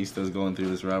 Batista's going through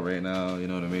this route right now. You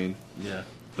know what I mean? Yeah.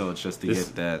 So it's just to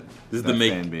get that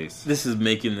fan base. This is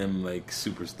making them like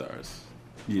superstars.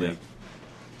 Yeah. Like,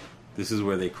 this is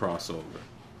where they cross over,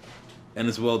 and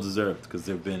it's well deserved because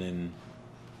they've been in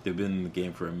the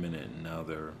game for a minute, and now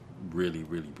they're really,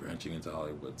 really branching into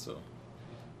Hollywood. So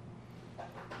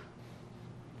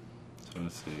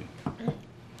let's see.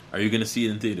 Are you gonna see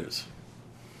it in theaters?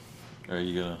 Or are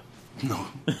you gonna? No.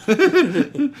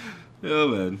 Yeah,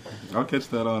 man. I'll catch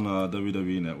that on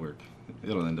WWE Network.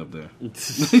 It'll end up there.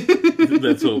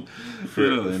 That's hope for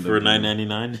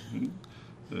 $9.99.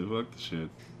 Fuck the shit.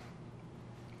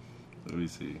 Let me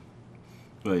see.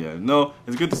 But yeah, no,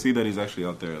 it's good to see that he's actually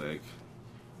out there. Like,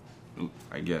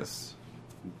 I guess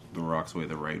The Rock's way,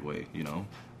 the right way. You know,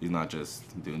 he's not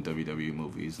just doing WWE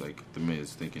movies like The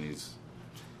Miz, thinking he's.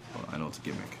 Well, I know it's a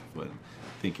gimmick, but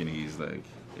thinking he's like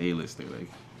A-lister. Like,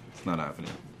 it's not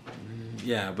happening.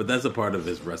 Yeah, but that's a part of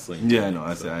his wrestling. Yeah, I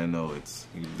know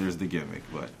there's the gimmick,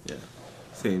 but yeah,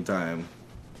 same time,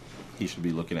 he should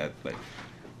be looking at like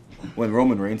when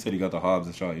Roman Reigns said he got the Hobbs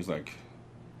and Shaw. He's like,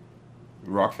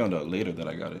 Rock found out later that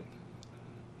I got it.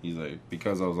 He's like,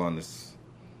 because I was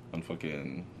on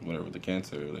fucking whatever the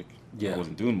cancer, like I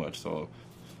wasn't doing much, so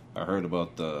I heard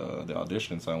about the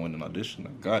audition, so I went and auditioned.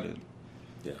 I got it.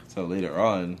 Yeah. So later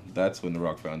on, that's when The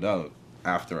Rock found out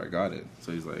after I got it.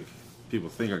 So he's like, people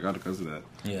think I got it because of that.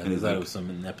 Yeah, and he thought it was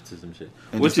some nepotism shit.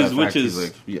 Which is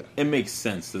like, yeah. It makes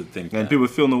sense to think. And people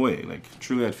feel no way. Like,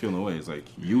 truly, I'd feel no way. It's like,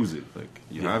 use it. Like,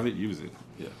 you have it, use it.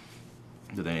 Yeah.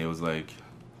 But then it was like,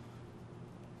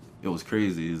 it was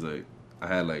crazy. He's like, I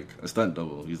had like a stunt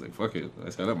double. He's like, fuck it.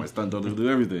 I set up my stunt double to do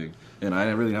everything, and I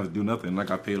didn't really have to do nothing. Like,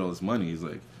 I paid all this money. He's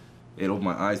like, it opened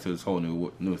my eyes to this whole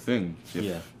new thing.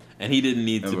 Yeah. And he didn't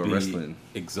need to be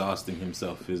exhausting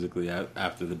himself physically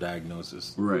after the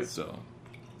diagnosis. Right. So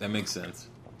that makes sense.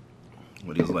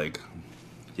 But he's like,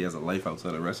 he has a life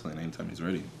outside of wrestling anytime he's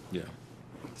ready. Yeah.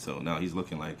 So now he's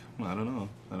looking like, I don't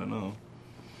know.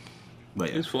 But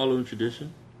yeah. He's following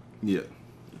tradition. Yeah.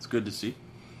 It's good to see.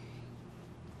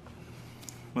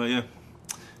 Well, yeah.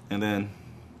 And then,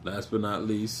 last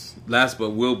but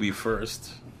will be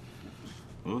first.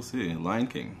 We'll see. Lion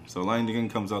King. So Lion King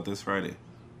comes out this Friday.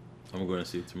 I'm going to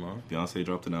see it tomorrow. Beyonce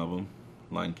dropped an album,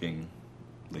 Lion King,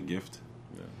 The Gift.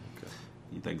 Yeah. Okay.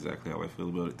 That's exactly how I feel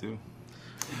about it too.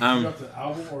 You got the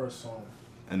album or a song?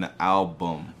 An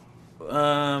album.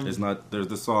 There's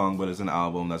the song, but it's an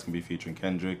album that's gonna be featuring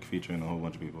Kendrick, featuring a whole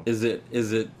bunch of people. Is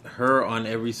it her on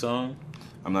every song?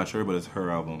 I'm not sure, but it's her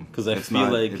album. Because I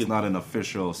feel like it's not an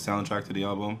official soundtrack to the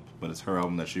album, but it's her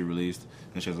album that she released,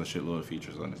 and she has a shitload of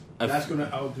features on it. That's gonna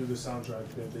outdo the soundtrack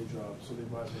that they drop, so they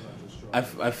might as well not just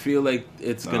drop. I feel like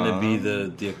it's gonna be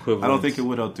the equivalent. I don't think it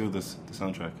would outdo the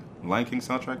soundtrack. Lion King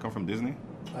soundtrack come from Disney?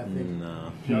 I think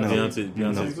no. Beyonce.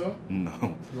 Beyonce. So?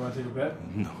 No. You want to take a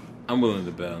bet? No. I'm willing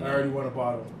to bet on I that. already won a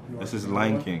bottle. This is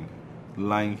Lion King.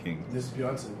 Lion King. This is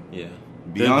Beyonce. Yeah.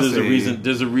 Beyonce.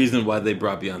 There's a reason why they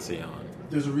brought Beyonce on.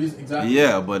 There's a reason, exactly.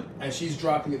 Yeah, but and she's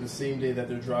dropping it the same day that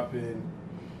they're dropping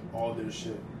all their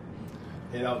shit.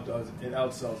 It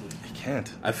outsells it. I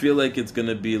can't. I feel like it's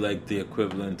gonna be like the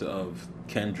equivalent of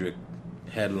Kendrick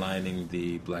headlining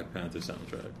the Black Panther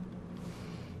soundtrack,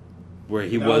 where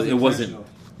it wasn't.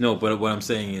 No, but what I'm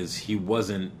saying is it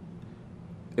wasn't.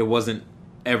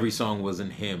 Every song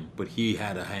wasn't him, but he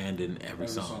had a hand in every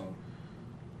song.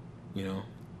 You know.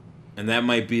 And that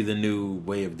might be the new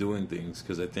way of doing things,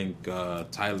 because I think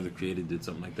Tyler the Creator did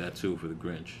something like that too for the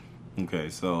Grinch. Okay,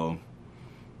 so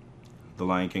The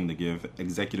Lion King, The Gift,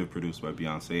 executive produced by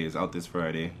Beyonce, is out this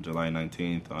Friday, July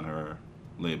 19th, on her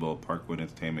label Parkwood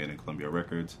Entertainment and Columbia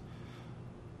Records.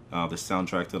 The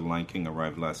soundtrack to The Lion King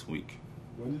arrived last week.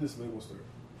 When did this label start?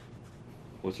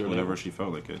 What's her Whenever label? she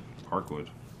felt like it. Parkwood.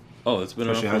 Oh, it's been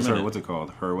So around she for a has minute. her, what's it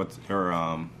called? Her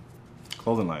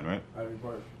clothing line, right? Ivy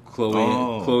Park.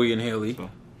 Chloe and Haley.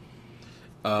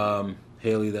 So,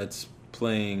 Haley, that's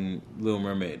playing Little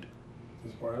Mermaid.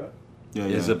 Is part of that? yeah,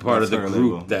 Is a part that's of the her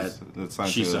group label. that that's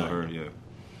signed she to signed. her, yeah.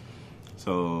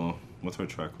 So, what's her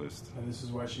track list? And this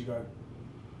is why she got.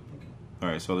 All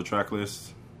right, so the track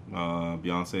list: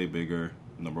 Beyonce, Bigger.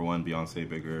 Number 1, Beyonce,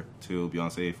 Bigger. 2,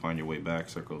 Beyonce, Find Your Way Back,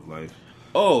 Circle of Life.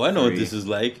 Oh, I know 3. what this is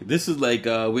like. This is like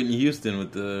Whitney Houston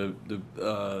with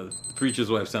the Preacher's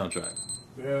Wife soundtrack.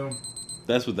 Boom.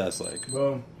 That's what that's like.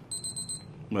 Boom.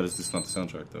 But it's just not the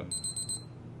soundtrack, though.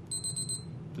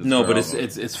 No, her but album.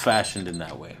 it's fashioned in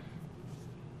that way.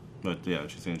 But yeah,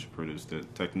 she's saying she produced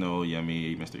it. Techno,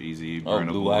 Yummy, Mr. Easy, Oh, Burna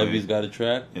Blue Boy. Ivy's got a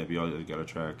track. Yeah, Beyonce got a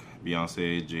track.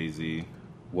 Beyonce, Jay-Z,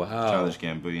 Wow. Childish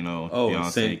Gambino, Oh,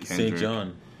 Beyonce, Saint Kendrick,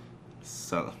 John.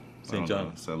 St.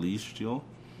 John. Celestial.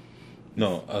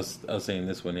 No, I was saying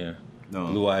this one here. No.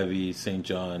 Blue Ivy, St.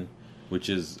 John, which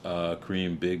is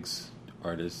Kareem Biggs'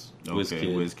 artist. Okay,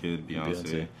 Wizkid,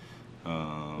 Beyonce.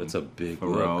 That's a big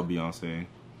Pharrell, look. Beyonce,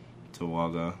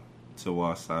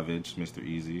 Tiwa Savage, Mr.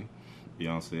 Easy,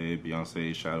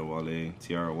 Beyonce, Shadow Wale,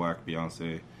 Tiara Wack,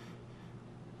 Beyonce,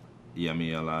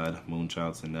 Yemi Alad,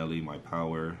 Moonchild, Nelly, My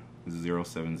Power,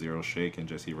 070 Shake, and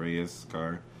Jesse Reyes,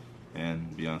 Scar,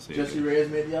 and Beyonce. Jesse Reyes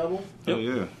made the album? Oh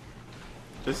yeah,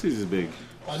 Jesse's is big.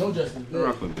 I know Jesse's I big.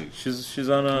 rock with big. She's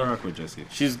on I a. rock with Jesse.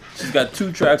 She's got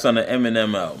 2 tracks on the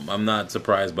Eminem album. I'm not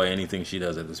surprised by anything she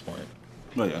does at this point.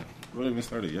 Oh yeah, we haven't even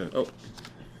started yet. Oh.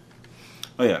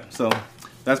 Oh yeah, so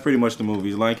that's pretty much the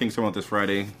movies. Lion King's coming out this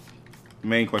Friday. The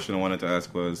main question I wanted to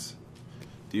ask was,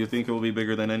 do you think it will be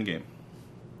bigger than Endgame?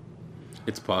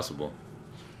 It's possible.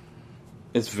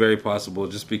 It's very possible,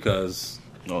 just because.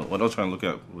 No, what I was trying to look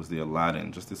at was the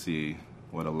Aladdin, just to see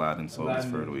what Aladdin sold this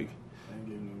Aladdin. for the week.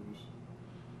 Endgame numbers.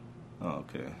 Oh,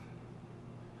 okay.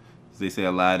 So they say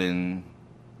Aladdin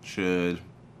should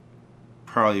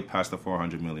probably pass the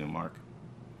 400 million mark.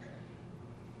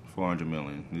 400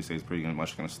 million. They say it's pretty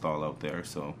much going to stall out there.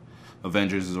 So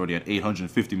Avengers is already at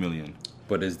 850 million.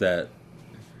 But is that.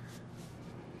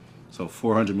 So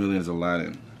 400 million is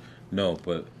Aladdin. No,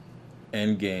 but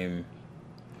Endgame's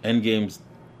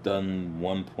done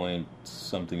 1 point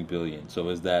something billion. So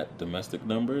is that domestic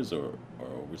numbers or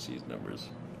overseas numbers?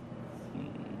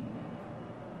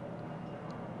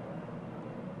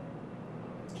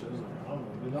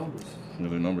 The numbers.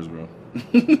 Those are numbers, bro.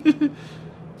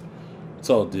 It's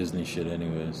all Disney shit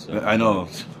anyways. So. I know.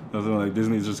 I was like,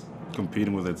 Disney's just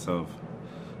competing with itself.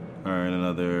 All right,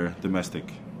 another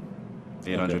domestic.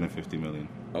 850 million.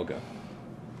 Okay.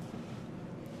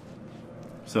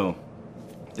 So,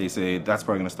 they say that's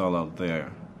probably going to stall out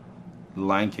there.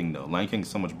 Lion King, though. Lion King's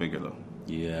so much bigger, though.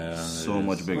 Yeah. So it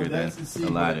much is. bigger than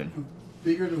Aladdin.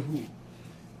 Bigger to who?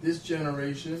 This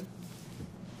generation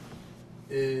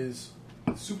is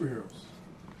superheroes.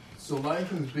 So Lion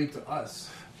King's big to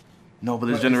us. No, but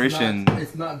this But generation...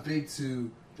 It's not big to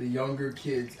the younger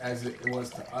kids as it was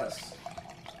to us.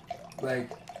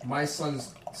 Like, my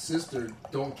son's sister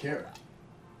don't care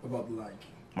about the Lion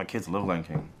King. My kids love Lion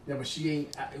King. Yeah, but she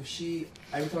ain't.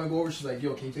 Every time I go over, she's like,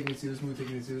 "Yo, can you take me to see this movie?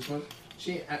 Take me to see this one."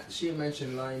 She ain't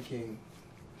mentioned Lion King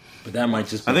But that might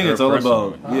just be I think her it's all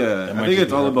personally. about, yeah, That I might think just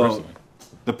it's be all her about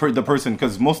personally. the person,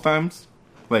 because most times,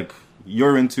 like,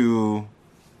 you're into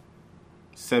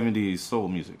 70s soul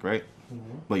music, right?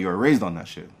 Mm-hmm. But you were raised on that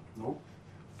shit. Nope.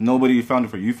 Nobody found it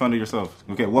for you. You found it yourself.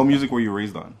 Okay, what music were you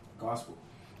raised on? Gospel.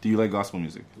 Do you like gospel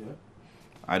music? Yeah.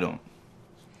 I don't.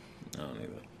 I don't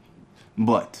either.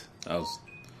 But I was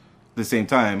at the same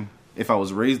time, if I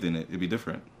was raised in it, it'd be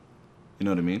different. You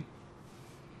know what I mean?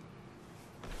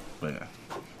 But yeah,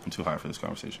 I'm too high for this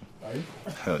conversation. Are you?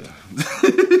 Hell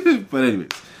yeah. But anyways,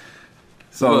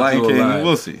 so We'll Lion do a King, live.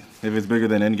 we'll see if it's bigger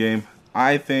than Endgame.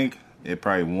 I think it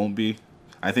probably won't be.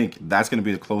 I think that's gonna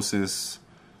be the closest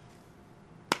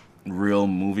real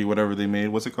movie, whatever they made.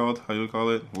 What's it called? How you call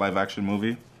it? Live action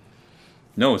movie.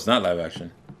 No, it's not live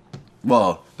action.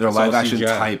 Well, they're It's all live action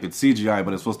CGI. type. It's CGI,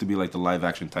 but it's supposed to be like the live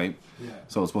action type. Yeah.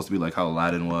 So it's supposed to be like how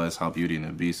Aladdin was, how Beauty and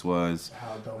the Beast was,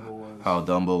 How Dumbo was. how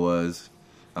Dumbo was.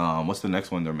 What's the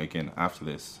next one they're making after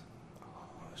this? Oh,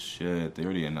 shit, they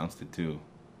already announced it too.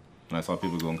 And I saw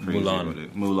people going crazy Mulan. about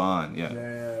it. Mulan, yeah.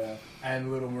 Yeah.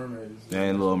 And Little Mermaid.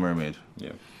 And Little Mermaid.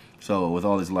 Yeah. So with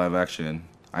all this live action,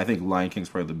 I think Lion King's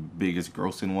probably the biggest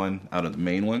grossing one out of the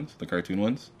main ones, the cartoon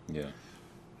ones. Yeah.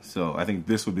 So I think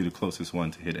this would be the closest one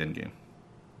to hit Endgame.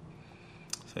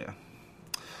 So yeah,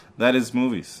 that is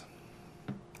movies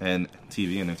and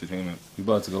TV and entertainment. We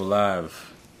about to go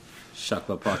live.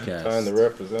 Shakla Podcast. Time to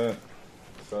represent.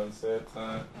 Sunset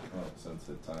time. Oh,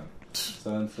 sunset time.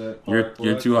 Sunset.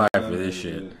 You're too high for this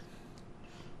shit.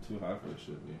 Too high for this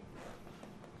shit, B.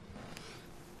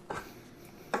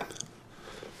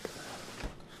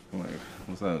 Like,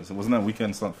 what's that? So wasn't that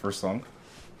Weeknd's first song?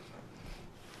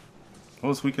 What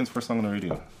was Weeknd's first song on the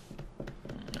radio?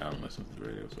 I don't listen to the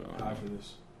radio, so I don't High know. for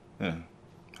this. Yeah,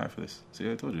 high for this.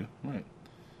 See, I told you. Right.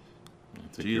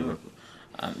 Take G it your- up.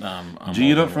 I'm G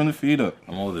it old up from the feet up.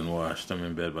 I'm old and washed. I'm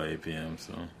in bed by 8 p.m.,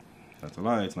 so That's a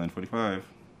lie. It's 9:45.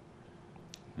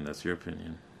 and that's your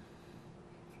opinion.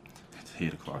 It's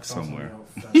 8 o'clock Found somewhere.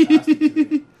 something fantastic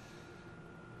today.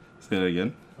 Say that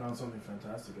again. Found something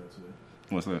fantastic out today.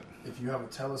 What's that? If you have a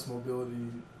TELUS mobility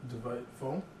device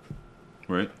phone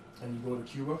Right. and you go to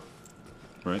Cuba,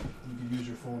 Right. you can use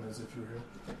your phone as if you're here.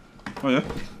 Oh yeah.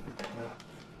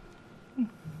 Yeah.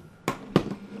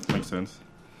 Makes sense.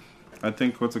 I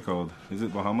think what's it called? Is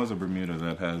it Bahamas or Bermuda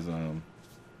that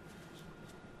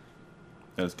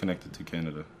is connected to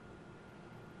Canada?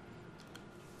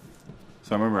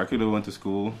 So I remember I could have went to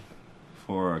school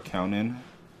for accounting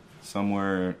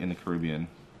somewhere in the Caribbean.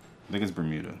 I think it's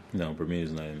Bermuda. No,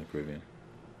 Bermuda's not in the Caribbean.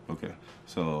 Okay.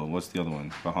 So what's the other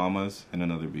one? Bahamas and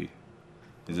another B.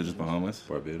 Is it just Bahamas?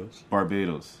 Barbados.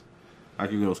 Barbados. I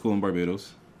could go to school in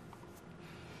Barbados.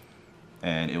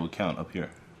 And it would count up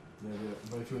here. Yeah,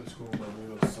 but if you went to school in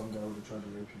Barbados, some guy would have tried to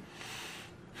rape you.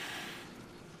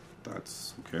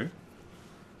 That's okay.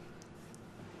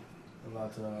 A lot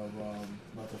of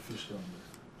fish down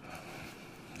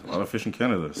A lot of fish in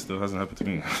Canada. Still hasn't happened to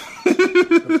me. there.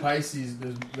 The Pisces,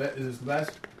 there's less.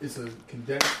 It's a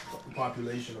condensed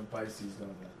population of Pisces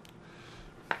down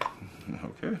there.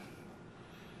 Okay.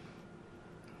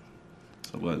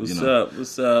 So what? What's you know, up?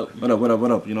 What's up? What up? What up?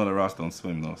 What up? You know the Ross don't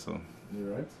swim though, so You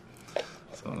right?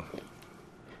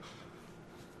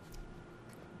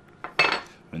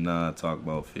 we're not talk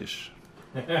about fish.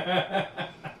 Just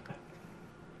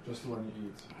the one you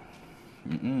eat.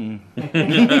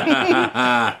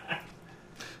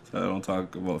 So I don't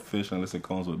talk about fish unless it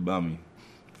comes with bami.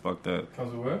 Fuck that.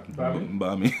 Comes with what? Bobby?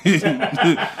 Bami.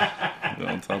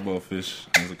 Don't talk about fish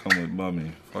unless it comes with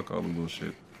bami. Fuck all the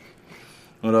bullshit.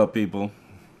 What up, people?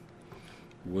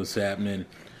 What's happening?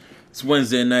 It's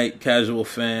Wednesday night, casual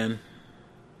fan,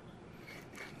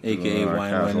 aka Our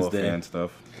Wine casual Wednesday, fan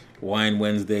stuff. Wine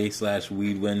Wednesday /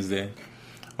 Weed Wednesday.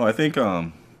 Oh, I think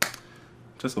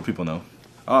just so people know,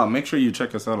 make sure you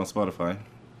check us out on Spotify,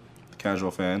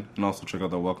 Casual Fan, and also check out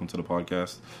the Welcome to the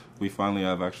Podcast. We finally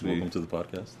have actually. Welcome to the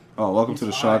podcast. Welcome to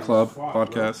the He's Shot high Club as fuck,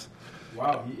 podcast.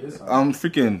 Wow, he is. I'm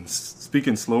freaking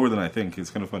speaking slower than I think.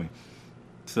 It's kind of funny.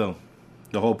 So,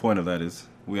 the whole point of that is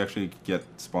we actually get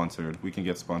sponsored. We can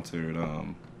get sponsored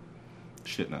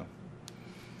shit now.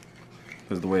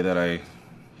 Because the way that I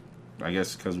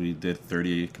guess because we did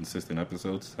 30 consistent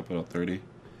episodes, I put out 30.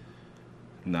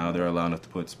 Now they're allowing us to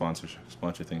put sponsor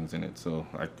things in it. So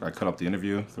I cut up the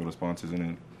interview, throw the sponsors in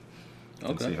it,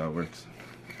 and see how it works.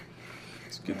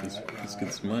 Let's get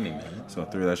this money, man. So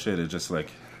through that shit, it's just like,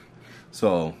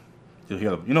 so you'll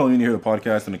hear, when you hear the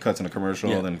podcast and it cuts in a commercial,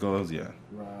 Yeah. then it goes, yeah.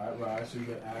 Right. So you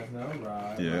get ads now.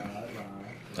 Right. Yeah. Right.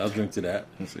 I'll drink to that.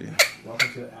 Let's see.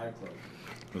 Welcome to the ad club.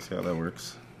 Let's see how that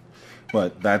works.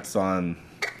 But that's on,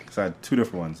 because I had two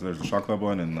different ones. There's the Shot Club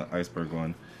one and the Iceberg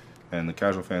one. And the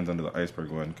casual fans under the iceberg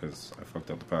one because I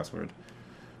fucked up the password.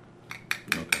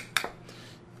 Okay.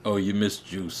 Oh, you missed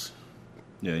Juice.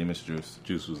 Yeah, you missed Juice.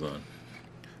 Juice was on.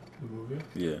 The movie?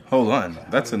 Yeah. Hold on.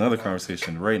 That's another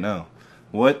conversation right now.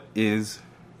 What is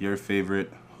your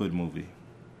favorite hood movie?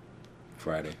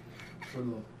 Friday.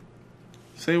 Hoodlum.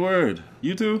 Say word.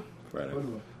 You too? Friday.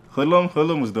 Hoodlum.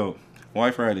 Hoodlum was dope.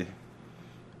 Why Friday?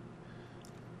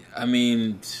 I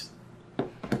mean,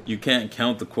 you can't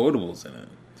count the quotables in it.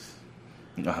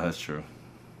 That's true.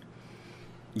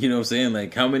 You know what I'm saying?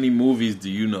 Like, how many movies do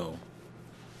you know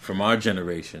from our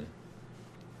generation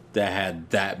that had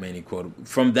that many quotables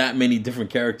from that many different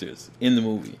characters in the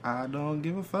movie? I don't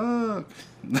give a fuck.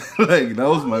 Like, that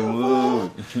was my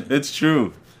move. It's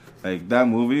true. Like, that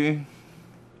movie.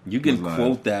 You can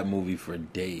quote that movie for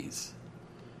days.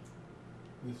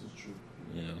 This is true.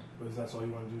 You know. But that's all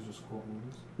you want to do is just quote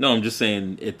movies? No, I'm just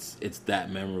saying it's that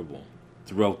memorable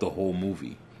throughout the whole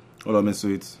movie. Hold on, Miss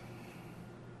Sweets.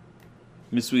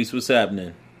 Miss Sweets, what's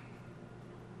happening?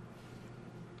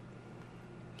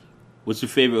 What's your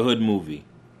favorite hood movie?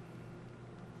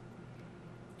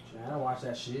 Shit, I don't watch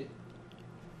that shit.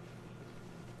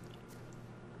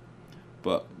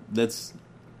 But let's.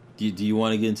 Do you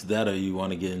want to get into that, or you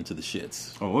want to get into the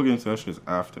shits? Oh, we'll get into that shit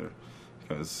after.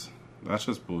 Because that's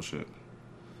just bullshit.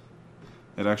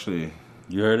 It actually...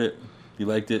 You heard it? You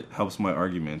liked it? Helps my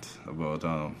argument about...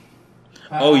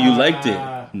 Oh, you liked it?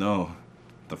 No.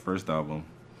 The first album.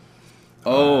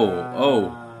 Oh,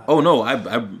 no!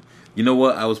 I, you know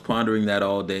what? I was pondering that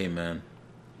all day, man.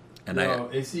 And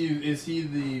is he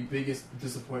the biggest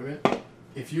disappointment?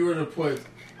 If you were to put,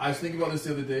 I was thinking about this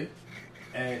the other day,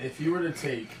 and if you were to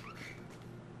take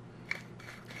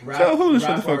rap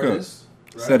artists,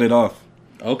 right? Set It Off.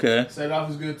 Okay. Set It Off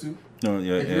is good too. No,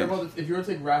 yeah, If you were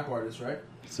to take rap artists, right?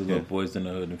 So Little Boys in the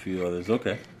Hood and a few others.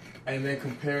 Okay. And then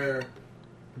compare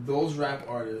those rap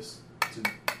artists to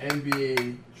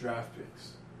NBA draft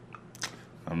picks.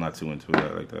 I'm not too into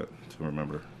that like that to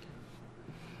remember.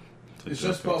 It's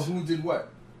just about who did what.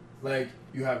 Like,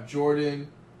 you have Jordan,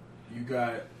 you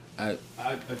got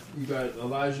you got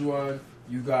Olajuwon,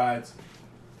 you got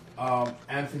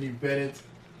Anthony Bennett,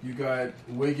 you got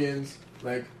Wiggins.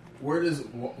 Like, where does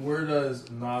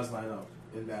Nas line up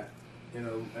in that in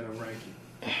a ranking?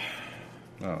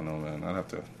 I don't know, man. I'd have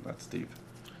to. That's deep.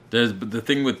 But the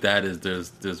thing with that is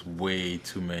there's way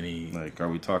too many. Like, are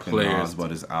we talking players Nas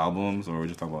about his albums, or are we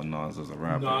just talking about Nas as a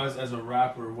rapper? Nas as a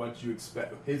rapper, what you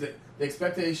expect, the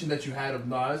expectation that you had of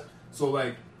Nas. So,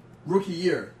 like, rookie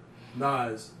year,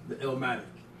 Nas, the Illmatic.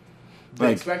 The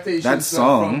like, expectations that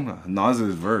song,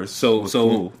 Nas's verse. So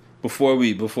cool. before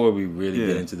we really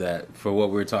get into that, for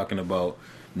what we're talking about,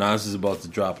 Nas is about to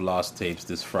drop Lost Tapes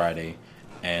this Friday,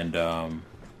 and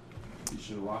you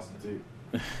should have lost the tape.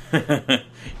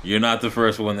 You're not the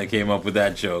first one that came up with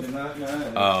that joke.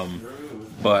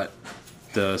 But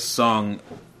the song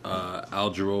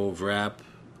Al Jarreau Rap,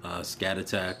 Scat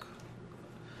Attack,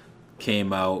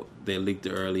 came out. They leaked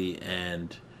it early,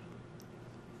 and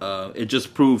it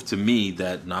just proved to me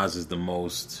that Nas is the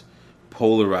most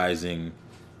polarizing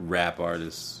rap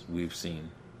artist we've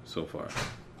seen so far.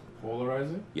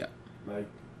 Polarizing? Yeah. Like,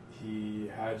 he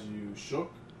had you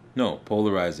shook? No,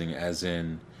 polarizing as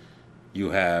in you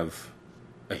have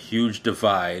a huge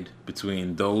divide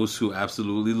between those who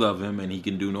absolutely love him and he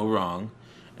can do no wrong,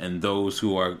 and those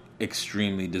who are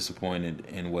extremely disappointed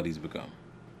in what he's become.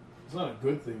 It's not a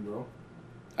good thing, bro.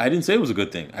 I didn't say it was a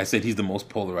good thing. I said he's the most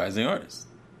polarizing artist.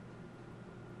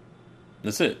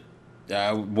 That's it.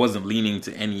 I wasn't leaning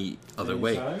to any other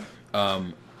way. Side?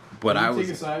 But Can I you was.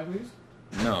 take a side, please?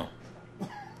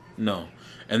 No.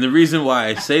 And the reason why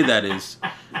I say that is,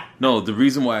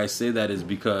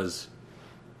 because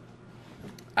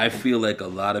I feel like a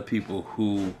lot of people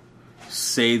who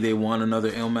say they want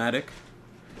another Illmatic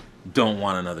don't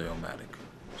want another Illmatic.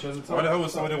 Why the hell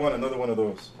would somebody want another one of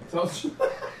those?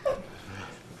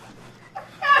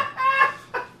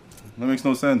 That makes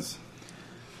no sense.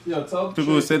 People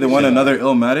who say they want another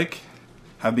Illmatic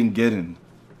have been getting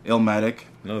Illmatic.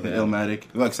 No, they Illmatic.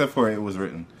 Well, except for it was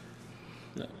written.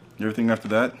 No. Everything after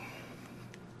that?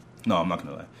 No, I'm not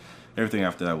gonna lie. Everything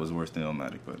after that was worse than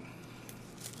Illmatic, but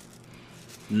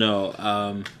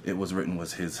no. It Was Written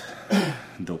was his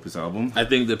dopest album. I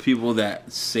think the people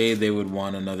that say they would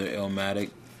want another Illmatic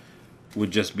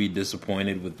would just be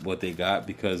disappointed with what they got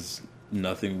because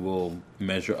nothing will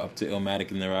measure up to Illmatic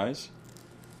in their eyes.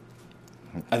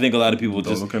 I think a lot of people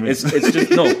Don't just look at me. it's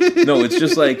just no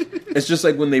it's just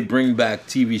like when they bring back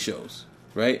TV shows,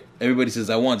 right? Everybody says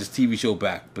I want this TV show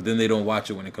back, but then they don't watch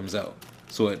it when it comes out,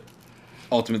 so it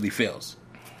ultimately fails,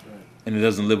 and it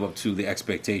doesn't live up to the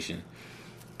expectation.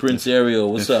 Prince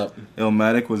Ariel, what's up?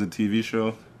 Illmatic was a TV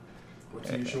show. What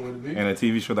TV show would it be? And a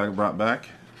TV show that got brought back,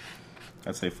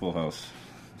 I'd say Full House.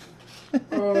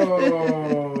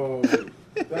 Oh,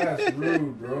 that's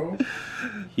rude, bro.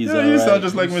 You sound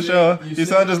just like Michelle. You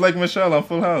sound just like Michelle on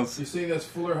Full House. You saying that's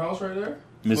Fuller House right there?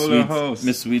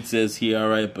 Miss Sweet says he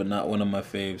alright, but not one of my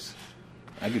faves.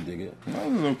 I could dig it.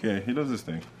 No, it's okay. He does his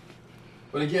thing.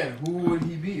 But again, who would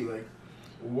he be? Like,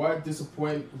 what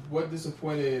disappointed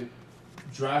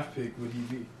draft pick would he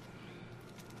be?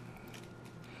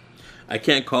 I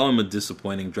can't call him a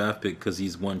disappointing draft pick because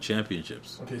he's won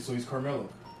championships. Okay, so he's Carmelo.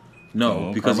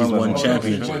 No, because he's won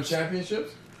championships. He's won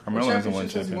championships? Carmelo hasn't won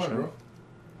championships.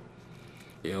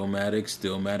 Illmatic,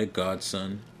 Stillmatic,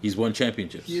 Godson. He's won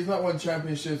championships. He has not won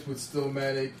championships with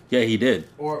Stillmatic. Yeah, he did.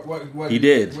 Or what he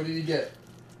did. What did he get?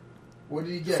 What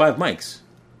did he get? 5 mics.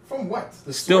 From what?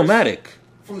 The Stillmatic. Source?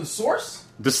 From the source?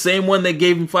 The same one that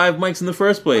gave him 5 mics in the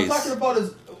first place. I'm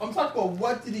talking about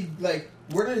what did he like?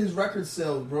 Where did his record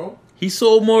sales, bro? He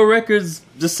sold more records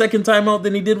the second time out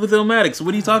than he did with Illmatic. So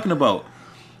what are you talking about?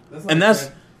 That's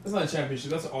not a championship.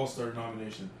 That's an all-star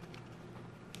nomination.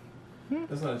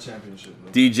 That's not a championship,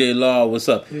 bro. DJ Law, what's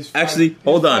up?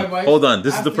 Hold on.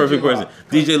 This is the perfect person.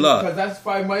 DJ Law. Because that's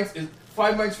 5 mics.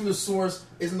 5 mics from the source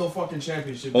isn't no fucking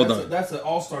championship. That's an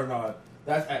all-star nod.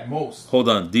 That's at most. Hold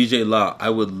on. DJ Law, I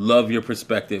would love your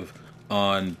perspective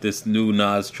on this new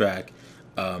Nas track.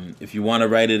 If you want to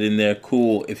write it in there,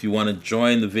 cool. If you want to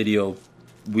join the video,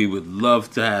 we would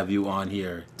love to have you on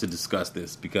here to discuss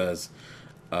this because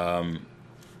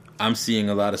I'm seeing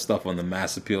a lot of stuff on the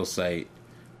Mass Appeal site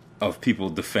of people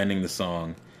defending the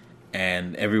song,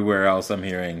 and everywhere else I'm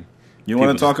hearing. You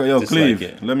want to talk? Yo,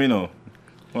 Cleve, let me know.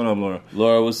 What up, Laura?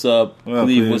 Laura, what's up?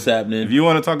 Cleve, what's happening? If you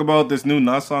want to talk about this new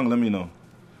Nas song, let me know.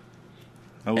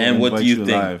 And what do you think?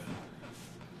 Live.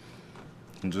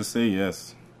 And just say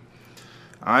yes.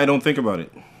 I don't think about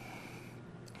it.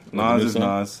 Nas is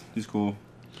Nas. He's cool.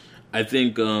 I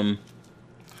think.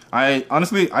 I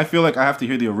feel like I have to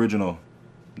hear the original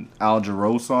Al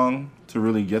Jarreau song to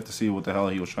really get to see what the hell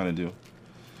he was trying to do,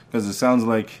 because it sounds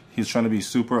like he's trying to be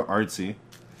super artsy,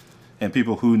 and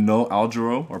people who know Al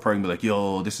Jarreau are probably gonna be like,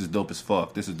 "Yo, this is dope as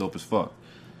fuck. This is dope as fuck."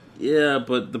 Yeah,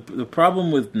 but the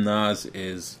problem with Nas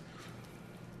is,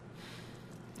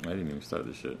 I didn't even start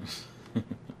this shit.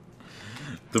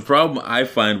 The problem I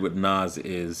find with Nas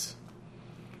is,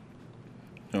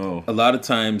 a lot of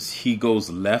times he goes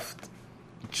left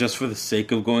just for the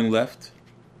sake of going left.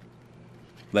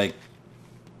 Like,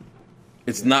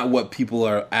 it's not what people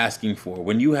are asking for.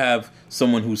 When you have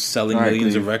someone who's selling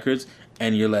millions of records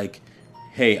and you're like,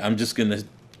 hey, I'm just going to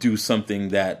do something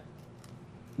that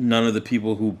none of the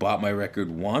people who bought my record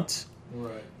want,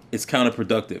 right, it's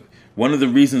counterproductive. One of the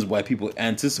reasons why people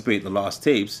anticipate the lost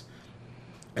tapes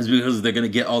is because they're going to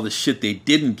get all the shit they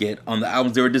didn't get on the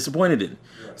albums they were disappointed in.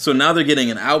 Right. So now they're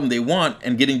getting an album they want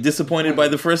and getting disappointed by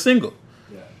the first single.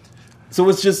 Yeah. So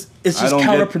it's just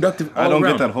counterproductive all I don't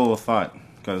around. get that whole thought,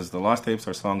 because the lost tapes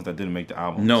are songs that didn't make the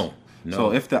albums. No.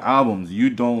 So if the albums you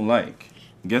don't like,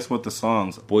 guess what the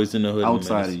songs Boys in the Hood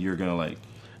outside you're going to like?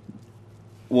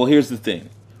 Well, here's the thing.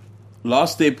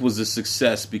 Lost Tape was a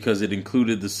success because it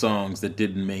included the songs that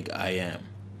didn't make I Am.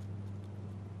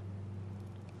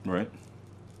 Right.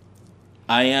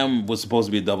 I Am was supposed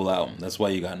to be a double album. That's why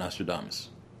you got Nostradamus.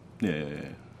 Yeah.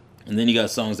 And then you got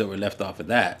songs that were left off of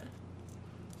that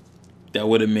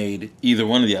would have made either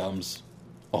one of the albums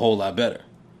a whole lot better.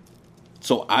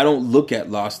 So I don't look at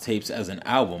Lost Tapes as an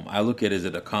album. I look at it as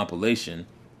a compilation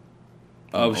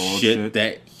of shit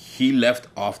that he left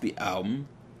off the album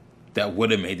that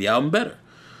would have made the album better.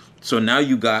 So now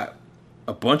you got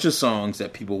a bunch of songs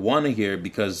that people want to hear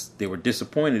because they were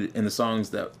disappointed in the songs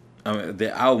the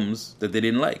albums that they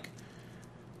didn't like.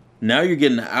 Now you're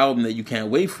getting an album that you can't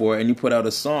wait for, and you put out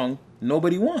a song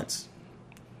nobody wants.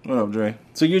 What up, Dre?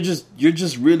 So you're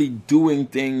just really doing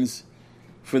things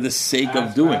for the sake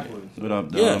of doing it. What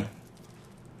up, Dom?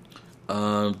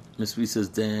 Yeah. Miss Sweet says,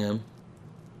 "Damn."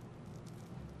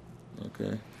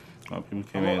 Okay. People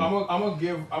came in. I'm gonna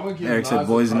give. Eric said,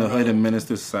 "Boys in the Hood and Menace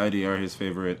to Society are his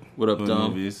favorite." What up,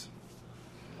 Dom? Movies.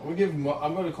 I'm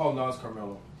gonna call Nas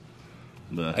Carmelo.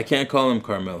 I can't call him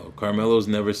Carmelo. Carmelo's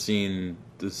never seen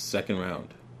the second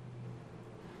round.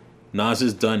 Nas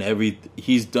has done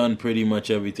he's done pretty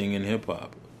much everything in hip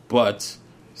hop, but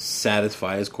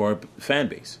satisfy his core fan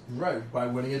base. Right, by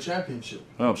winning a championship.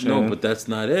 Oh, no, but that's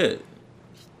not it.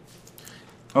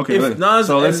 Okay,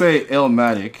 let's say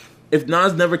Illmatic. If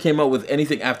Nas never came out with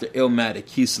anything after Illmatic,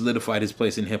 he solidified his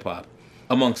place in hip hop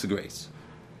amongst the greats.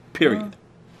 Period.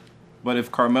 But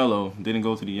if Carmelo didn't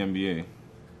go to the NBA,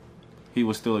 he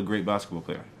was still a great basketball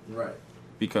player. Right.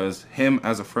 because him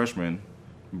as a freshman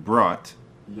brought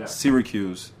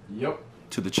Syracuse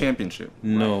to the championship.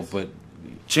 No, but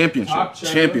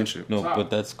championship. No, but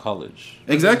that's college.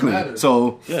 Exactly.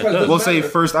 So we'll say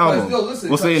first album.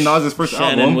 We'll say Nas's first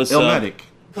album, Illmatic.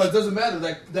 Because it doesn't matter.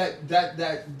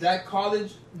 That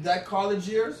college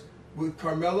years with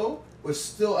Carmelo was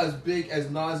still as big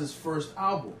as Nas's first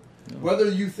album. No. Whether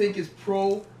you think it's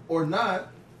pro or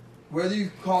not, whether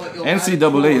you call it Illmatic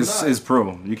NCAA is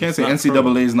pro. You can't say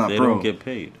NCAA is not pro. They don't get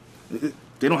paid.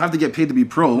 They don't have to get paid to be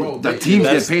pro. The teams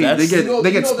get paid.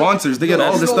 They get sponsors. They get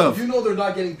all this stuff. You know they're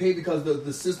not getting paid because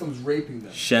the system's raping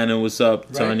them. Shannon, what's up?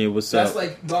 Right? Tanya, what's up? That's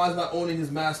like Nas not owning his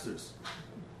masters.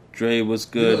 Dre, what's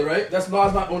good? You know, right? That's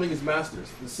Nas not owning his masters.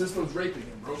 The system's raping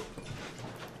him, bro.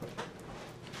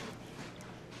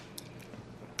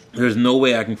 There's no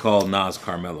way I can call Nas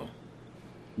Carmelo.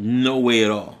 No way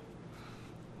at all.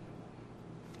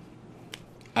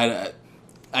 I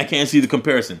can't see the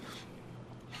comparison.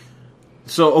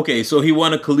 So he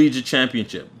won a collegiate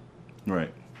championship.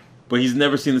 Right. But he's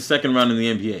never seen the second round in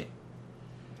the NBA.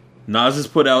 Nas has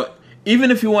put out, even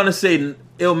if you want to say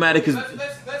Illmatic is...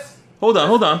 Hold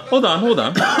on.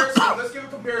 Let's give a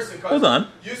comparison. Hold on.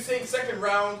 You're saying second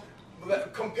round,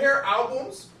 compare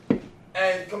albums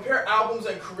and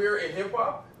career in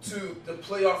hip-hop to the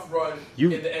playoff run in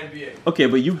the NBA. Okay,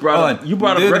 but you brought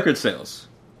up record sales.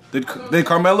 Did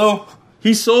Carmelo?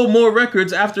 He sold more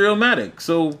records after Illmatic,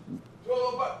 so...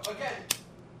 Well, but again...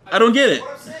 I don't get it.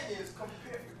 What I'm saying is,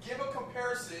 give a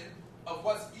comparison of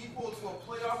what's equal to a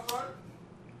playoff run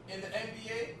in the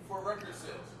NBA for record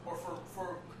sales, or for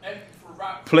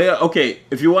rap. Okay,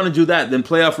 if you want to do that, then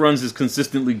playoff runs is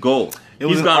consistently gold.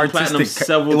 He's gotten platinum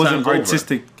several times over. It was an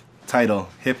artistic title.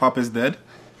 Hip Hop is Dead.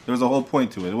 There was a whole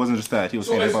point to it. It wasn't just that. He was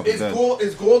saying hip hop is dead.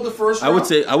 Is gold the first round?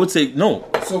 I would say no.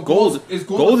 So gold is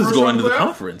going to the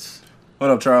conference. What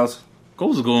up, Charles?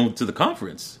 Gold is going to the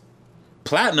conference.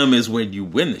 Platinum is when you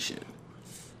win the shit.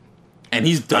 And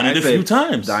he's done it a few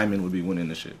times. Diamond would be winning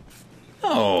the shit.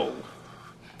 No.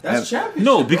 That's championship.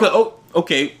 No, because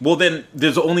okay, well then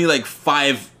there's only like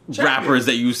 5 rappers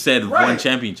that you said won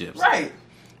championships. Right.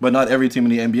 But not every team in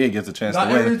the NBA gets a chance to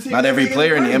win. Not every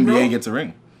player in the NBA gets a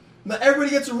ring. Not everybody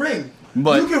gets a ring.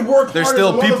 But you can work there's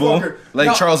still people like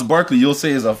now, Charles Barkley. You'll say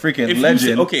is a freaking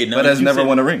legend, but has never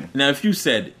won a ring. Now, if you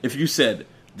said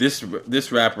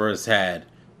this rapper has had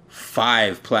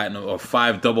 5 platinum or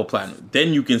 5 double platinum,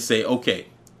 then you can say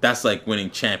that's like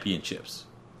winning championships.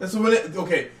 That's what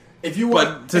okay. If you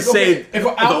want, but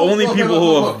the only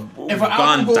people who have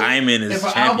gone diamond is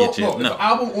championship. If an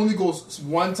album only goes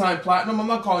one time platinum, I'm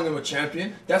not calling him a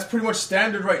champion. That's pretty much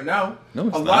standard right now. No,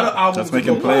 it's not. Lot of albums that's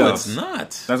making playoffs. No, it's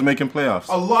not. That's making playoffs.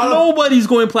 Nobody's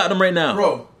going platinum right now,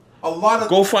 bro. A lot of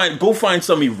go find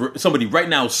somebody right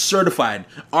now certified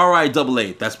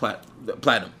RIAA. That's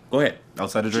platinum. Go ahead.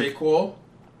 Outside of Drake. J. Cole.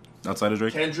 Outside of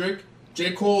Drake. Kendrick.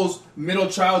 J. Cole's Middle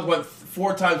Child went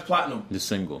 4 times platinum. The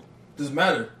single doesn't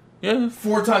matter. Yeah,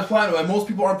 4 times platinum, and most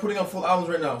people aren't putting out full albums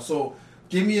right now. So,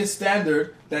 give me a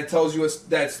standard that tells you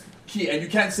that's key, and you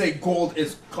can't say gold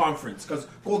is conference because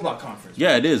gold's not conference.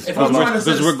 Yeah, it is because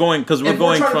we're going from.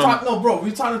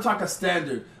 We're trying to talk a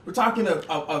standard. We're talking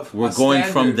We're going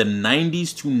from the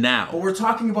 '90s to now. But we're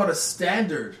talking about a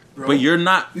standard, bro. But you're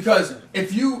not because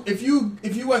if you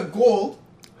went gold,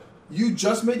 you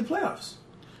just made the playoffs.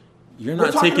 You're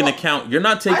not taking account. You're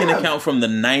not taking account from the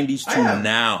 '90s to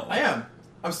now. I am.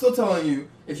 I'm still telling you,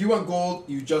 if you went gold,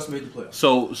 you just made the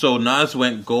playoffs. So Nas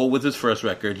went gold with his first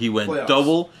record. He went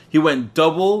double. He went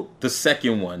double the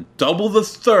second one, double the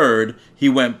third. He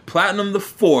went platinum the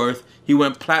fourth. He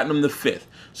went platinum the fifth.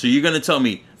 So you're gonna tell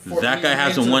me that guy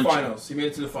hasn't won? He made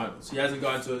it to the finals. He hasn't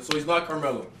gone to it. So he's not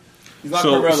Carmelo.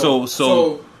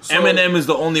 So Eminem is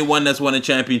the only one that's won a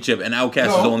championship, and Outkast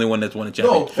is the only one that's won a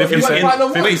championship.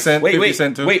 50 Cent.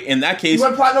 Wait. In that case,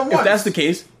 if that's the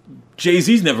case,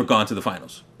 Jay-Z's never gone to the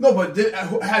finals. No, but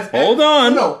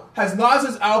has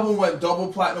Nas's album went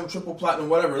double platinum, triple platinum,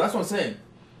 whatever? That's what I'm saying.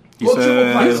 He's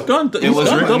gone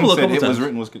double a couple times. It was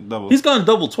written was double. He's gone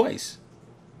double twice.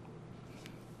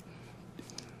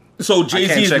 So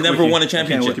Jay-Z's never won a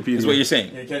championship, is what you're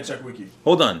saying. Yeah, you can't check Wiki.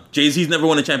 Hold on. Jay-Z's never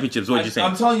won a championship, is what you're saying.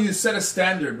 I'm telling you to set a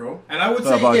standard, bro. And I would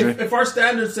say if our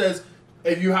standard says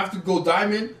if you have to go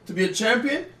diamond to be a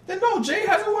champion, then no, Jay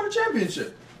hasn't won a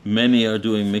championship. Many are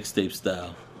doing mixtape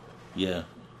style. Yeah.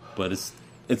 But it's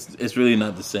really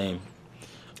not the same.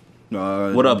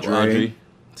 What up, Audrey?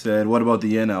 Said, what about the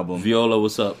Yen album? Viola,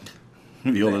 what's up?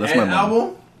 Viola, that's my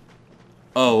mom.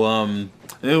 Album?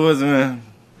 It wasn't.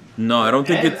 No, I don't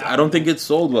think it's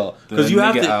sold well because you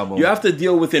have to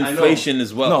deal with inflation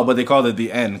as well. No, but they called it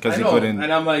the N because they couldn't.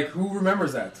 And I'm like, who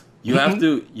remembers that? You have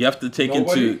to take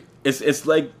into it's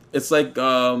like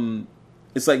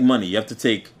money. You have to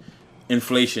take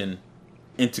inflation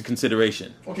into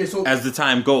consideration. Okay, so as the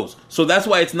time goes, so that's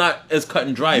why it's not as cut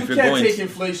and dry. You can't take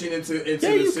inflation into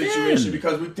the situation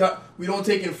because we don't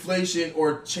take inflation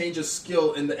or change a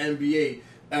skill in the NBA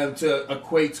to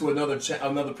equate to another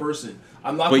person.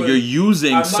 I'm not. But you're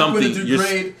using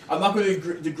something. I'm not going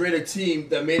to degrade a team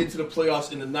that made it to the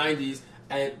playoffs in the '90s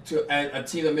and a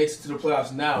team that makes it to the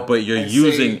playoffs now. But you're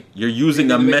using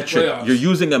a metric. You're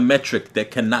using a metric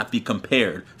that cannot be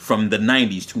compared from the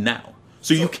 '90s to now.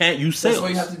 So you can't use sales. That's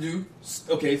what you have to do.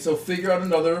 Okay, so figure out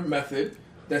another method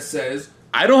that says...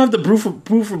 I don't have the proof of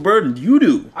burden. You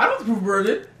do. I don't have the proof of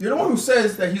burden. You're the one who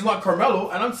says that he's not Carmelo,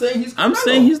 and I'm saying he's Carmelo. I'm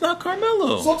saying he's not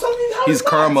Carmelo. So tell me how he's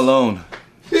Karl Malone.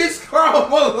 He's Karl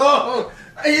Malone.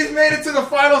 He's made it to the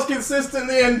finals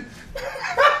consistently, and...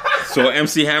 So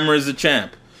MC Hammer is a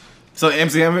champ. So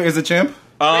MC Hammer is a champ?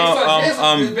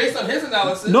 Based on his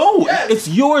analysis, no, yes. It's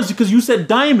yours because you said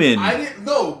diamond. I didn't.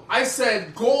 No, I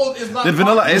said gold is not. Did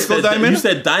Vanilla Ice go diamond? You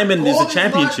said diamond is a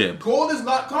championship. Gold is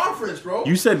not conference, bro.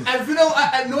 You said and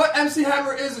Vanilla. You know what? MC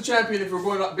Hammer is a champion if we're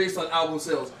going up based on album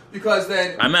sales because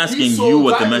then I'm asking you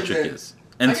what the metric is,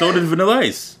 and so did Vanilla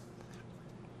Ice.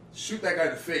 Shoot that guy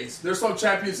in the face. There's some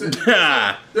champions.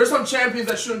 There's some champions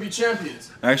that shouldn't be champions.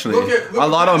 Actually, a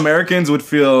lot of Americans would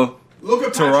feel. Look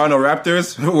at Toronto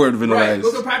Raptors were Vanilla Ice.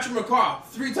 Look at Patrick McCaw,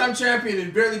 3-time champion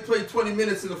and barely played 20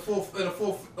 minutes in a full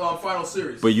final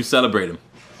series. But you celebrate him.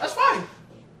 That's fine.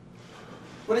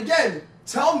 But again,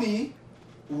 tell me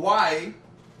why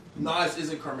Nas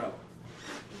isn't Carmelo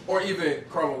or even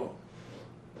Carmelo.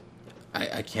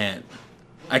 I can't.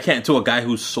 To a guy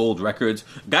who's sold records.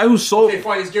 Guy who's sold. Okay,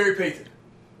 fine. He's Gary Payton.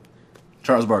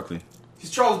 Charles Barkley. He's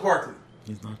Charles Barkley.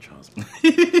 He's not Charles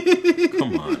Barkley.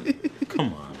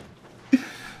 Come on.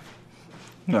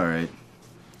 All right.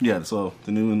 Yeah, so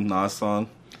the new Nas song,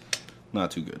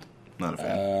 not too good. Not a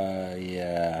fan.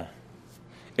 Yeah.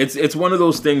 It's one of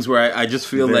those things where I just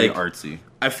feel very like artsy.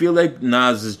 I feel like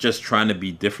Nas is just trying to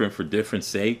be different for different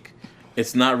sake.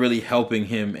 It's not really helping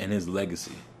him and his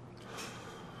legacy.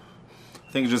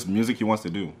 I think it's just music he wants to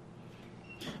do.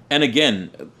 And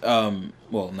again,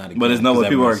 well, not again. But it's not what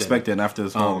people are expecting after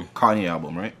this whole Kanye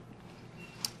album, right?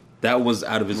 That was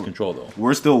out of his control, though.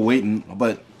 We're still waiting,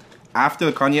 but after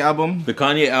the Kanye album... The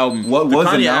Kanye album... What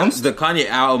was announced? The Kanye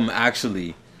album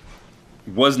actually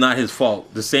was not his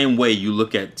fault. The same way you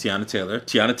look at Tiana Taylor.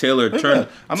 Tiana Taylor turned...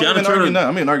 I'm not even arguing that.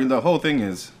 I'm even arguing the whole thing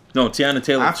is... No, Tiana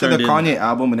Taylor after the Kanye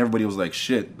album and everybody was like,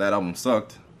 shit, that album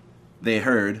sucked, they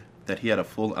heard that he had a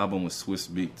full album with Swiss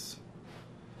Beats.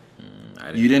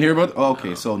 You didn't hear about... Oh,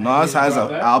 okay, so Nas has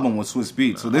an album with Swiss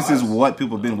Beats. So this is what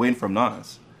people have been waiting from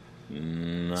Nas.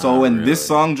 So when this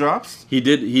song drops, he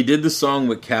did the song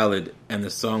with Khaled, and the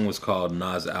song was called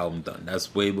Nas Album Done.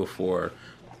 That's way before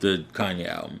the Kanye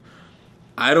album.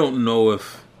 I don't know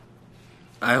if.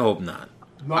 I hope not.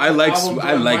 I like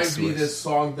Swiss. Be this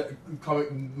song that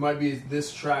might be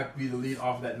this track be the lead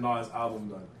off that Nas album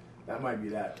Done. That might be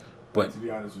that. But to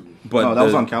be honest with you, but no, that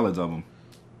was on Khaled's album.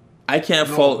 I can't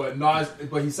fault.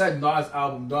 But he said Nas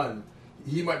album Done.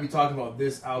 He might be talking about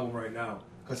this album right now.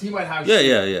 Because he might have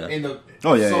in the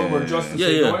song where Justin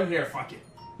said, go in here, fuck it.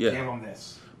 Yeah. Give him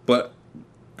this. But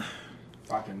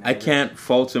I can't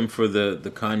fault him for the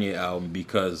Kanye album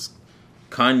because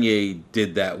Kanye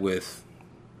did that with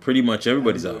pretty much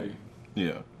everybody's album.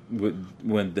 Yeah.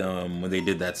 When they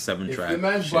did that 7-track. If the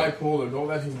man's bipolar, don't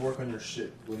let him work on your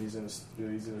shit when he's in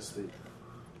a state.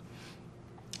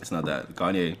 It's not that.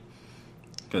 Kanye...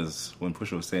 Because when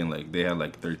Pusha was saying, like, they had,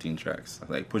 like, 13 tracks.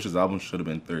 Like, Pusha's album should have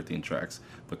been 13 tracks.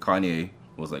 But Kanye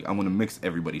was like, I'm going to mix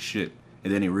everybody's shit.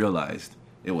 And then he realized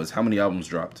it was how many albums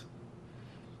dropped?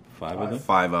 5 of them?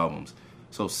 5 albums.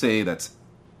 So say that's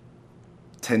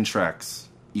 10 tracks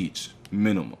each,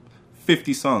 minimum.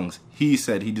 50 songs. He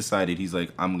decided, he's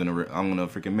like, I'm gonna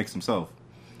freaking mix himself.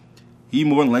 He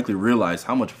more than likely realized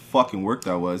how much fucking work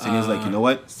that was. And he's like, you know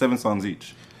what? 7 songs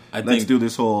each. Let's do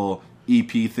this whole...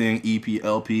 EP thing, EP,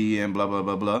 LP, and blah, blah,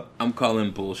 blah, blah. I'm calling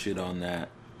bullshit on that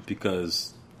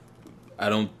because I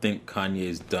don't think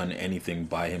Kanye's done anything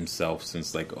by himself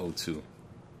since, like, 2002.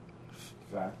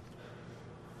 Fact.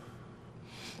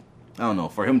 I don't know.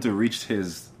 For him to reach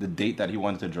the date that he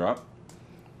wanted to drop,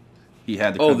 he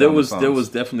had to. Oh, there was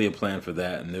definitely a plan for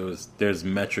that, and there's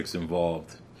metrics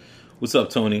involved. What's up,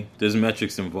 Tony? There's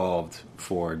metrics involved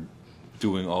for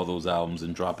doing all those albums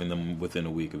and dropping them within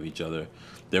a week of each other.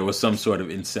 There was some sort of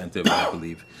incentive, I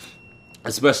believe,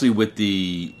 especially with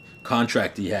the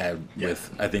contract he had with,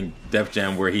 I think, Def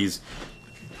Jam, where he's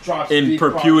in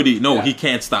perpetuity. No, he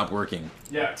can't stop working.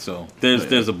 Yeah. So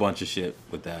there's a bunch of shit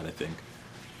with that, I think.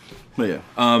 But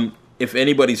yeah. If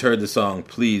anybody's heard the song,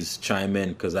 please chime in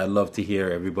because I love to hear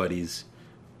everybody's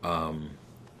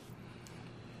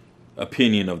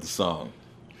opinion of the song.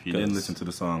 If you didn't listen to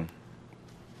the song,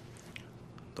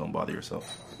 don't bother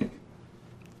yourself.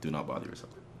 Do not bother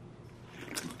yourself.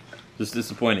 Just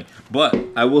disappointing. But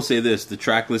I will say this, the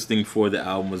track listing for the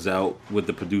album was out with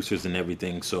the producers and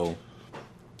everything, so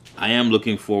I am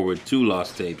looking forward to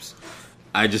Lost Tapes.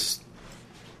 I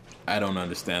don't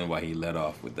understand why he let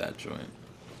off with that joint.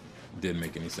 Didn't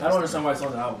make any sense. I don't understand why it's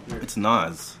on the album. It's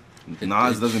Nas.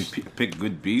 Nas doesn't pick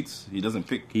good beats. He doesn't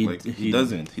pick. He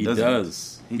doesn't. He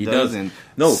does.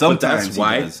 No, sometimes that's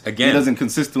why. Again, he doesn't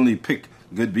consistently pick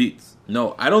good beats.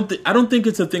 No, I don't think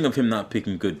it's a thing of him not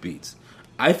picking good beats.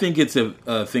 I think it's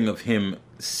a thing of him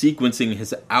sequencing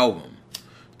his album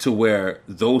to where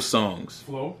those songs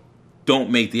don't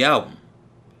make the album,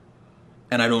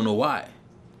 and I don't know why.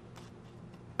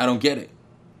 I don't get it.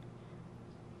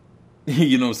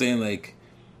 You know what I'm saying? Like,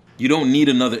 you don't need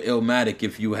another Illmatic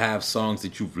if you have songs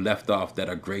that you've left off that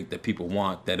are great, that people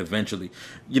want, that eventually...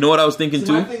 You know what I was thinking,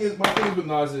 too? My thing with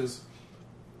Nas is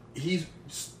he's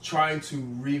trying to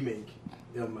remake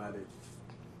Illmatic.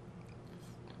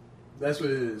 That's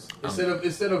what it is.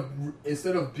 Instead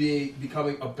of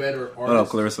becoming a better artist. What up,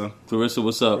 Clarissa? Clarissa,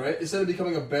 what's up? Right? Instead of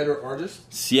becoming a better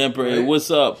artist. Siempre, right?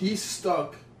 What's up? He's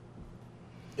stuck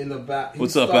in the back.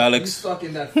 What's up, Alex? He's stuck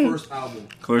in that first album.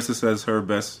 Clarissa says her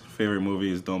best favorite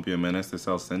movie is Don't Be a Menace to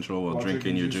South Central while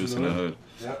drinking your juice in the hood.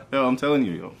 Yep. Yo, I'm telling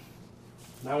you, yo.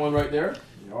 That one right there.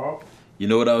 Yup. You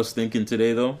know what I was thinking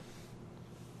today, though?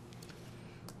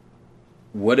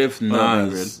 What if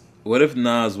Nas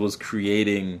was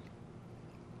creating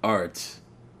art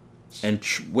and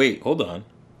wait, hold on.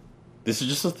 This is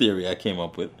just a theory I came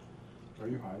up with. Are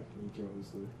you high when you came up with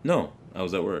this theory? No, I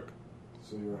was at work.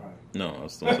 So you were high. No, I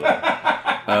was still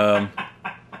sober.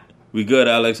 We good,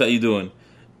 Alex? How you doing?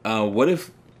 What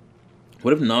if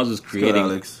Nas was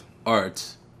creating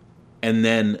art and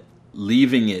then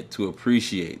leaving it to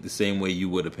appreciate the same way you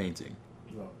would a painting?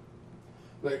 No.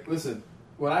 Like, listen.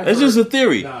 It's just a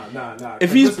theory. Nah.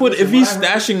 If he's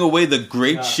stashing away the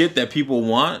great shit that people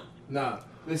want. Nah,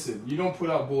 listen. You don't put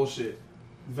out bullshit.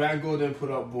 Van Gogh didn't put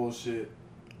out bullshit.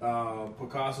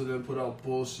 Picasso didn't put out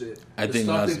bullshit. I think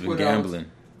Nas has been gambling.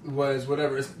 Was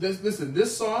whatever. Listen,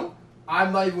 this song,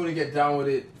 I'm not even going to get down with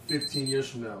it 15 years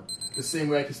from now. The same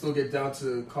way I can still get down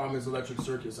to Common's Electric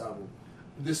Circus album.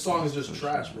 This song is just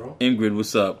trash, bro. Ingrid,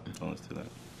 what's up? Don't listen to that.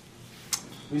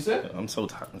 What you said? I'm so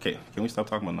tired. Okay, can we stop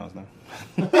talking about Nas now?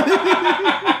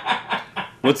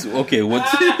 What's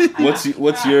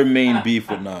your main beef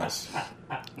with Nas?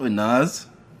 With Nas?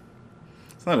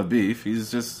 It's not a beef. He's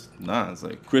just Nas.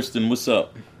 Like, Kristen, what's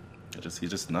up? He's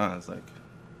just Nas. Like,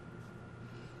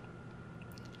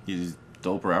 he's a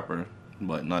dope rapper,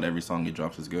 but not every song he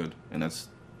drops is good, and that's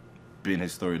been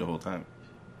his story the whole time.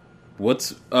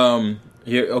 What's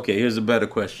here? Okay, here's a better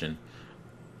question.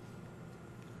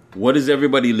 What is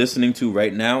everybody listening to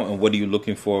right now, and what are you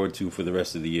looking forward to for the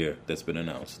rest of the year that's been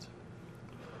announced?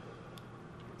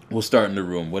 We'll start in the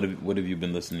room. What have you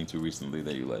been listening to recently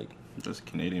that you like? Just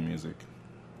Canadian music.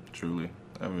 Truly.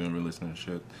 I haven't been really listening to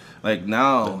shit. Like,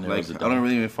 now, like, I don't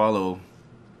really even follow,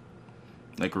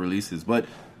 like, releases. But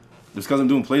it's because I'm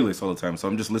doing playlists all the time, so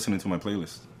I'm just listening to my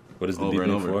playlist. What is the over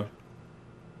and over?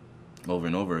 Over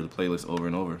and over. The playlist over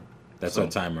and over. That's our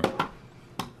timer.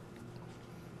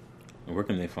 Where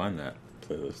can they find that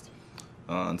playlist?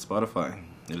 On Spotify.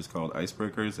 It is called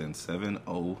Icebreakers and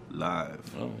 7-0 Live.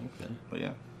 Oh, okay. But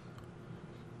yeah.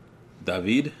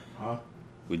 David? Huh?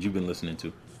 What you been listening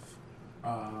to?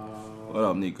 What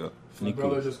up, Nico? My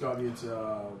brother just got me into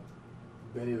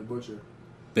Benny the Butcher.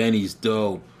 Benny's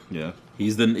dope. Yeah.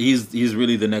 He's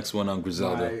really the next one on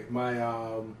Griselda.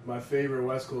 My favorite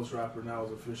West Coast rapper now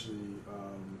is officially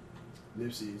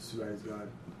Nipsey Suicide God.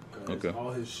 Okay.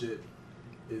 All his shit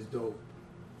is dope.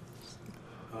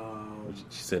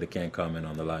 She said it can't comment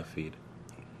on the live feed.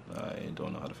 I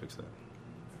don't know how to fix that.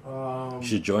 You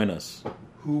should join us.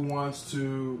 Who wants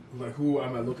to, like, who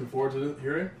am I looking forward to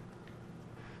hearing?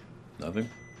 Nothing.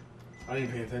 I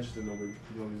didn't pay attention to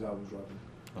nobody's albums dropping.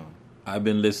 Oh. I've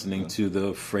been listening to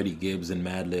the Freddie Gibbs and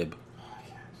Madlib.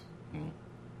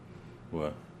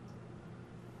 What?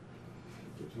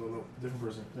 No, different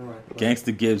person. Never mind.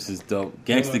 Gangsta Gibbs is dope.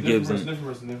 Gangsta Gibbs and...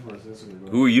 Different person.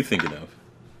 Who are you thinking of?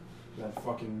 That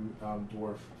fucking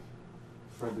dwarf.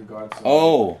 Fred the Godson.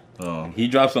 Oh. He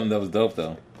dropped something that was dope,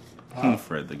 though.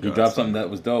 Fred the Godson. He dropped something that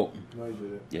was dope. No, he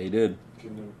didn't. Yeah, he did.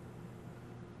 Couldn't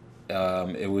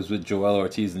have. It was with Joel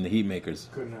Ortiz and the Heatmakers.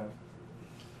 Couldn't have.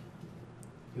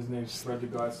 His name's Fred the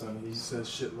Godson. He says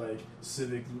shit like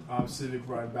Civic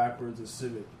ride backwards is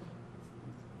Civic.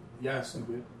 Yeah,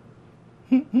 stupid.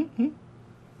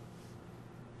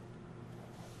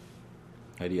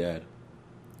 How do you add?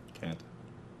 Can't.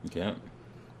 You can't?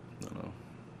 No.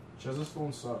 Cheza's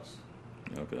phone sucks.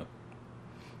 Okay.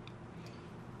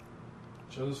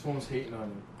 Cheza's phone's hating on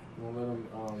him. Won't let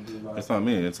him do live. It's not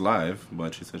me. It's live,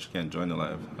 but she said she can't join the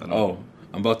live. I'm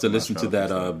about to listen to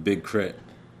that Big Crit.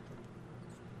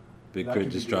 Big That Crit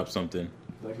could just be dropped good. something.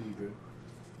 That could be good.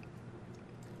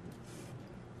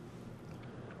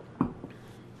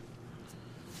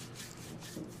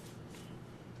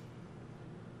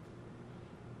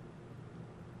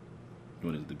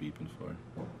 What is the beeping for?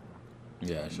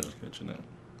 Yeah, I I'm should. just catching that.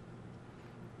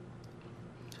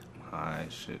 I'm high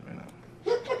as shit right now.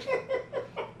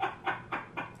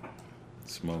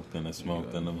 Smoked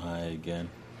and I'm high again.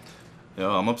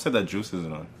 Yo, I'm upset that Juice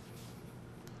isn't on.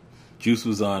 Juice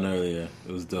was on earlier.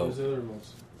 It was dope. Where's the other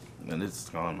remotes? And it's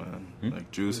gone, man. Like,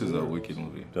 Juice is a wicked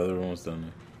movie. The other one was down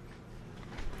there.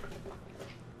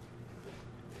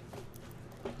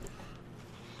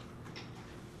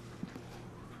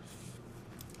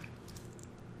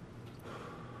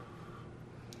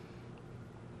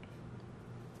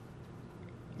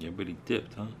 Everybody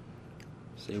dipped, huh?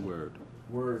 Say word.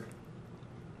 Word.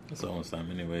 It's almost time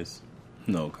anyways.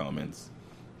 No comments.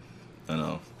 I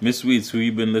know. Miss Sweets, who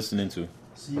you been listening to?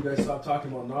 See, you guys stop talking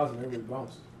about Nas and everybody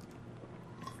bounced.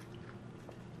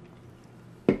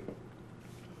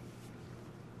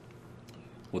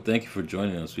 Well, thank you for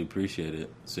joining us. We appreciate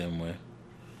it. Same way.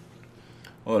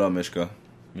 Hold on, Mishka.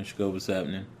 Mishka, what's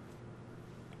happening?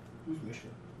 Who's Mishka?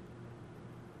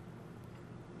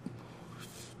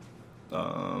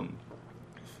 I'm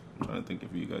trying to think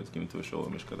if you guys came to a show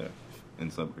with Mishka there in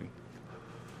Sudbury.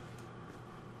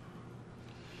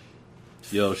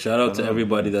 Yo, shout out to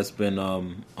everybody that's been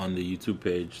on the YouTube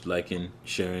page, liking,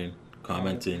 sharing,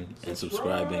 commenting, and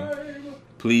subscribing.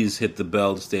 Please hit the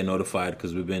bell to stay notified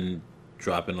because we've been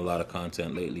dropping a lot of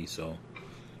content lately, so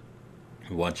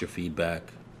we want your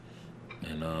feedback,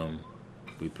 and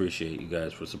we appreciate you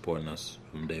guys for supporting us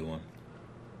from day one.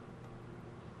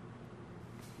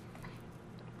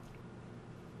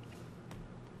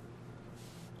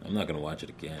 I'm not gonna watch it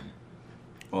again.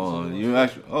 Oh, you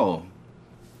actually? Oh,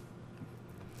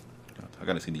 I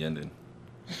gotta see the ending.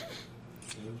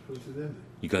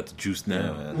 You got the juice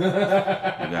now. Yeah,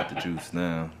 man. You got the juice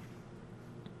now.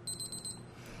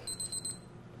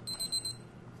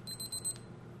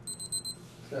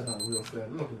 That's not a real fan.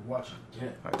 I'm not gonna watch it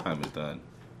again. Our time is done.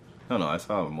 No, I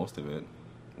saw most of it.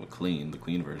 With the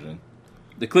clean version.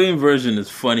 The clean version is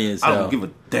funny as hell. I don't give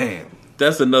a damn.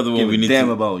 That's another one we need damn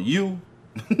to... about you.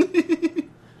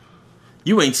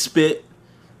 You ain't spit.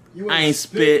 I ain't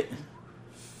spit.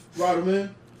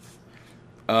 Rodman.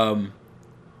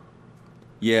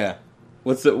 Yeah.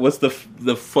 What's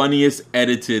the funniest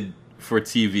edited for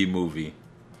TV movie?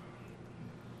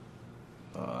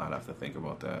 I'd have to think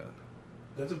about that.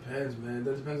 That depends, man.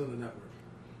 That depends on the network.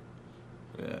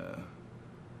 Yeah.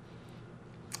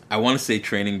 I want to say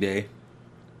Training Day.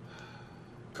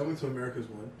 Coming to America's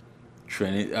one.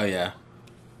 Training. Oh yeah.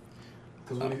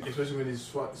 Because especially when he's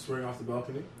swearing off the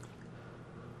balcony.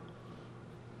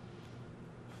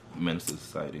 Menace to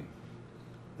Society.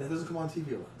 That doesn't come on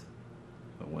TV a lot.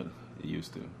 But what it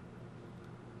used to.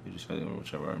 You just gotta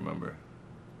whichever I remember.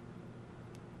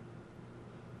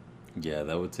 Yeah,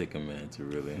 that would take a minute to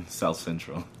really. South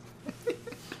Central.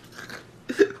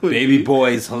 Baby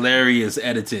Boy is hilarious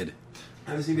edited.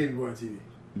 I haven't seen Baby Boy on TV.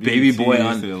 Baby Boy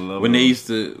on when they used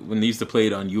to play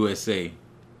it on USA.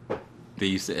 They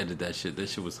used to edit that shit. That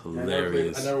shit was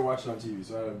hilarious. I never watched it on TV,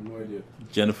 so I have no idea.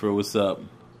 Jennifer, what's up?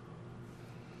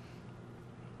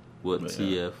 What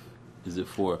TF is it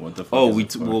for? What the fuck is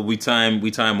it for? we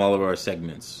time all of our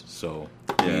segments, so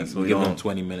yeah, we give them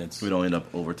 20 minutes. We don't end up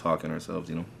over talking ourselves,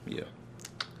 you know. Yeah.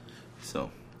 So,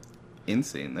 in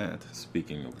saying that,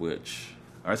 Speaking of which,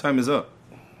 our time is up.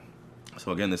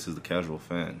 So again, this is the Casual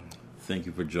Fan. thank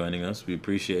you for joining us. We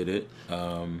appreciate it.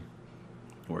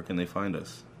 Where can they find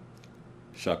us?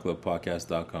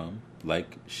 shotclubpodcast.com.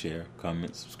 Like, share,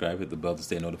 comment, subscribe, hit the bell to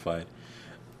stay notified.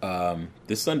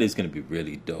 This Sunday is going to be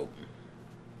really dope.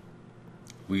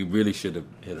 We really should have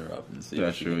hit her up and see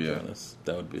if she can join us.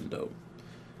 That would have been dope.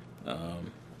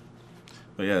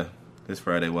 But yeah, this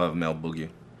Friday we'll have Mel Boogie.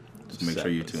 Just make sure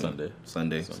you tune in.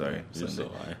 Sunday. Sorry. You're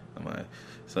Sunday. so high. Am I?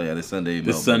 So yeah, this Sunday.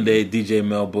 DJ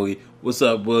Mel Boogie. What's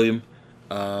up, William?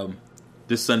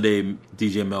 This Sunday,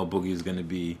 DJ Mel Boogie is going to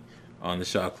be on the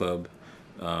Shot Club.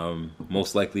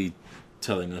 Most likely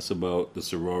telling us about the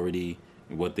sorority,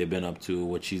 what they've been up to,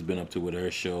 what she's been up to with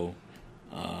her show.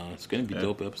 It's going to be a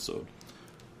dope episode.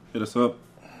 Hit us up.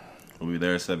 We'll be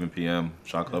there at 7 p.m.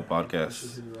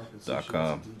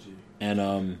 ShotClubPodcast.com.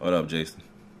 And what up, Jason?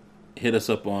 Hit us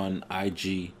up on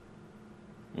IG.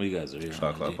 Well, you guys are here.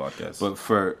 Shot Club Podcast. But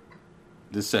for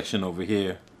this section over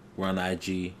here, we're on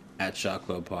IG at Shot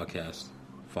Club Podcast.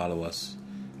 Follow us.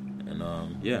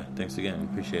 And yeah, thanks again. We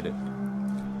appreciate it.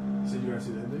 So you guys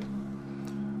see the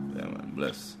ending? Yeah, man.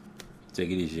 Bless. Take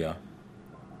it easy, y'all.